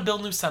you don't want to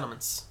build new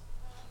settlements,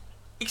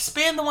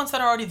 expand the ones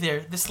that are already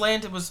there. This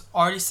land was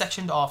already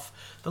sectioned off.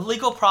 The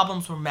legal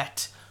problems were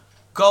met.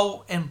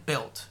 Go and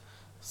build.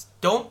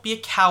 Don't be a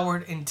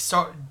coward and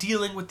start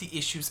dealing with the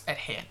issues at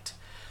hand.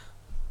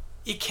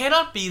 It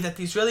cannot be that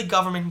the Israeli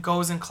government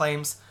goes and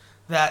claims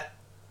that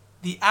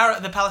the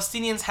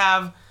Palestinians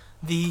have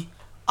the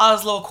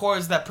Oslo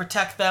Accords that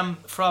protect them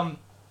from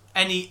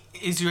any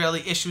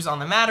Israeli issues on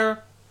the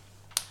matter,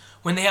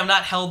 when they have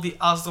not held the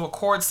Oslo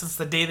Accords since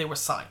the day they were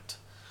signed.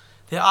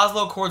 The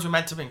Oslo Accords were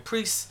meant to bring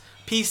peace.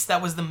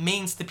 That was the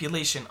main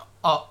stipulation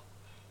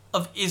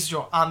of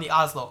Israel on the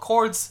Oslo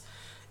Accords,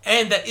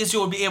 and that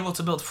Israel would be able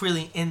to build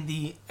freely in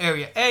the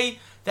Area A.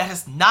 That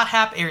has not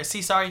happened. Area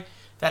C, sorry.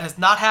 That has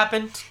not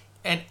happened,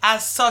 and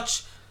as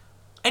such,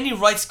 any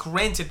rights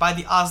granted by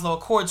the Oslo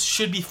Accords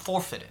should be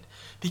forfeited,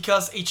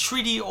 because a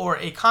treaty or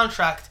a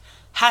contract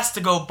has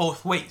to go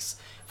both ways.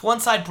 If one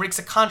side breaks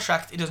a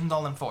contract, it is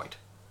null and void.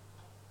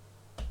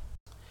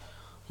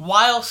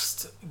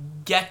 Whilst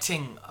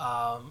getting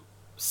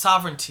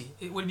sovereignty,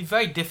 it would be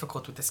very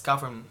difficult with this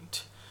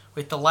government,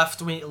 with the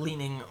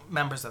left-leaning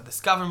members of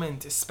this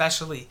government,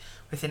 especially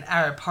with an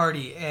Arab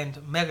party and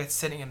Meretz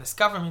sitting in this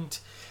government.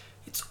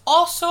 It's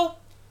also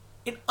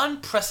an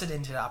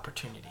unprecedented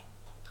opportunity.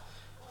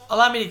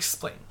 Allow me to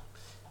explain.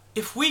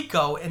 If we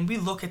go and we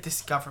look at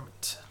this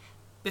government,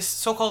 this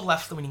so-called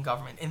left-leaning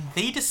government, and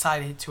they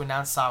decided to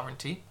announce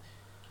sovereignty,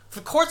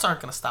 the courts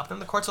aren't going to stop them.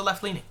 The courts are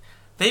left-leaning.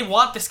 They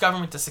want this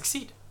government to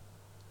succeed.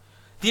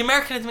 The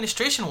American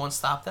administration won't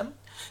stop them,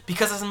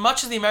 because as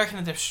much as the American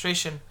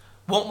administration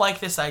won't like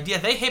this idea,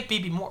 they hate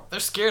Bibi more. They're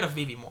scared of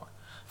Bibi more.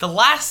 The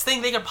last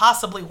thing they could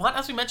possibly want,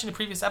 as we mentioned in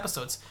previous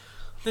episodes,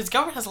 this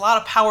government has a lot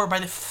of power by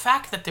the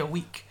fact that they're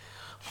weak.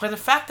 By the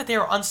fact that they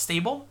are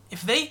unstable.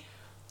 If they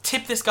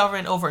tip this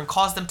government over and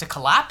cause them to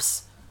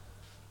collapse,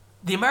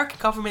 the American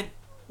government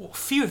will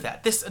fear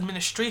that, this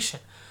administration.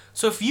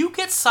 So if you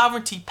get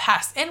sovereignty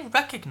passed and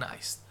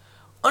recognized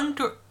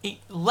under a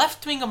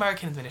left-wing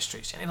American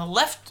administration and a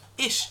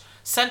left-ish,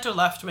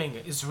 center-left-wing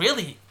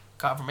Israeli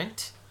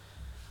government,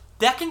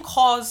 that can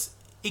cause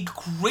a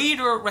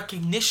greater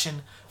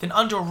recognition than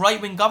under a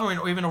right-wing government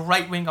or even a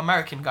right-wing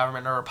American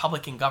government or a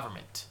Republican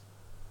government.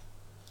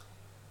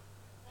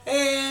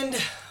 And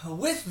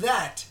with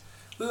that,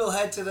 we will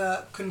head to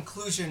the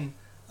conclusion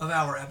of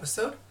our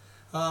episode.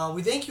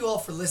 We thank you all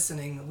for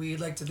listening. We'd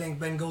like to thank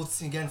Ben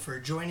Goldstein again for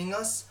joining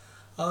us.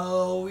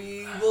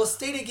 We will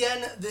state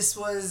again, this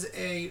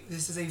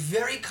is a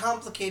very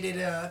complicated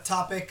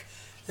topic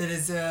that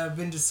has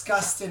been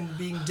discussed and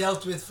being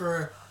dealt with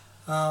for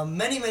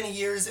many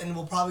years, and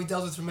will probably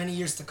dealt with for many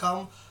years to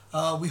come.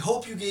 We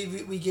hope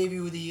we gave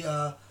you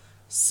the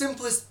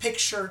simplest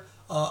picture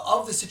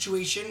of the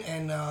situation,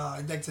 and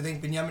I'd like to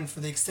thank Benjamin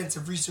for the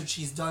extensive research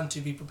he's done to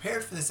be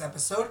prepared for this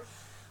episode.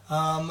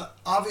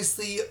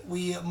 Obviously,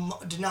 we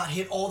did not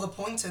hit all the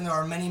points, and there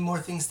are many more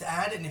things to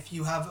add, and if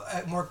you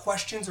have more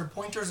questions or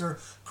pointers or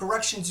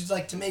corrections you'd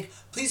like to make,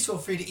 please feel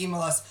free to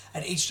email us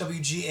at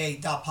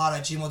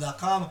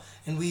hwga.pod@gmail.com,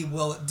 and we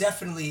will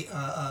definitely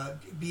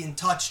be in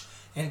touch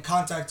and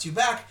contact you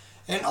back.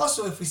 And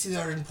also, if we see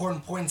there are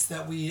important points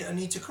that we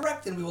need to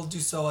correct, then we will do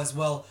so as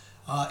well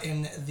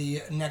in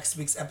the next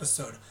week's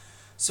episode.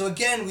 So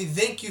again, we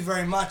thank you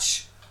very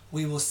much.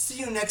 We will see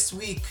you next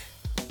week.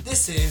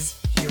 This is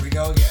Here We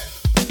Go Again.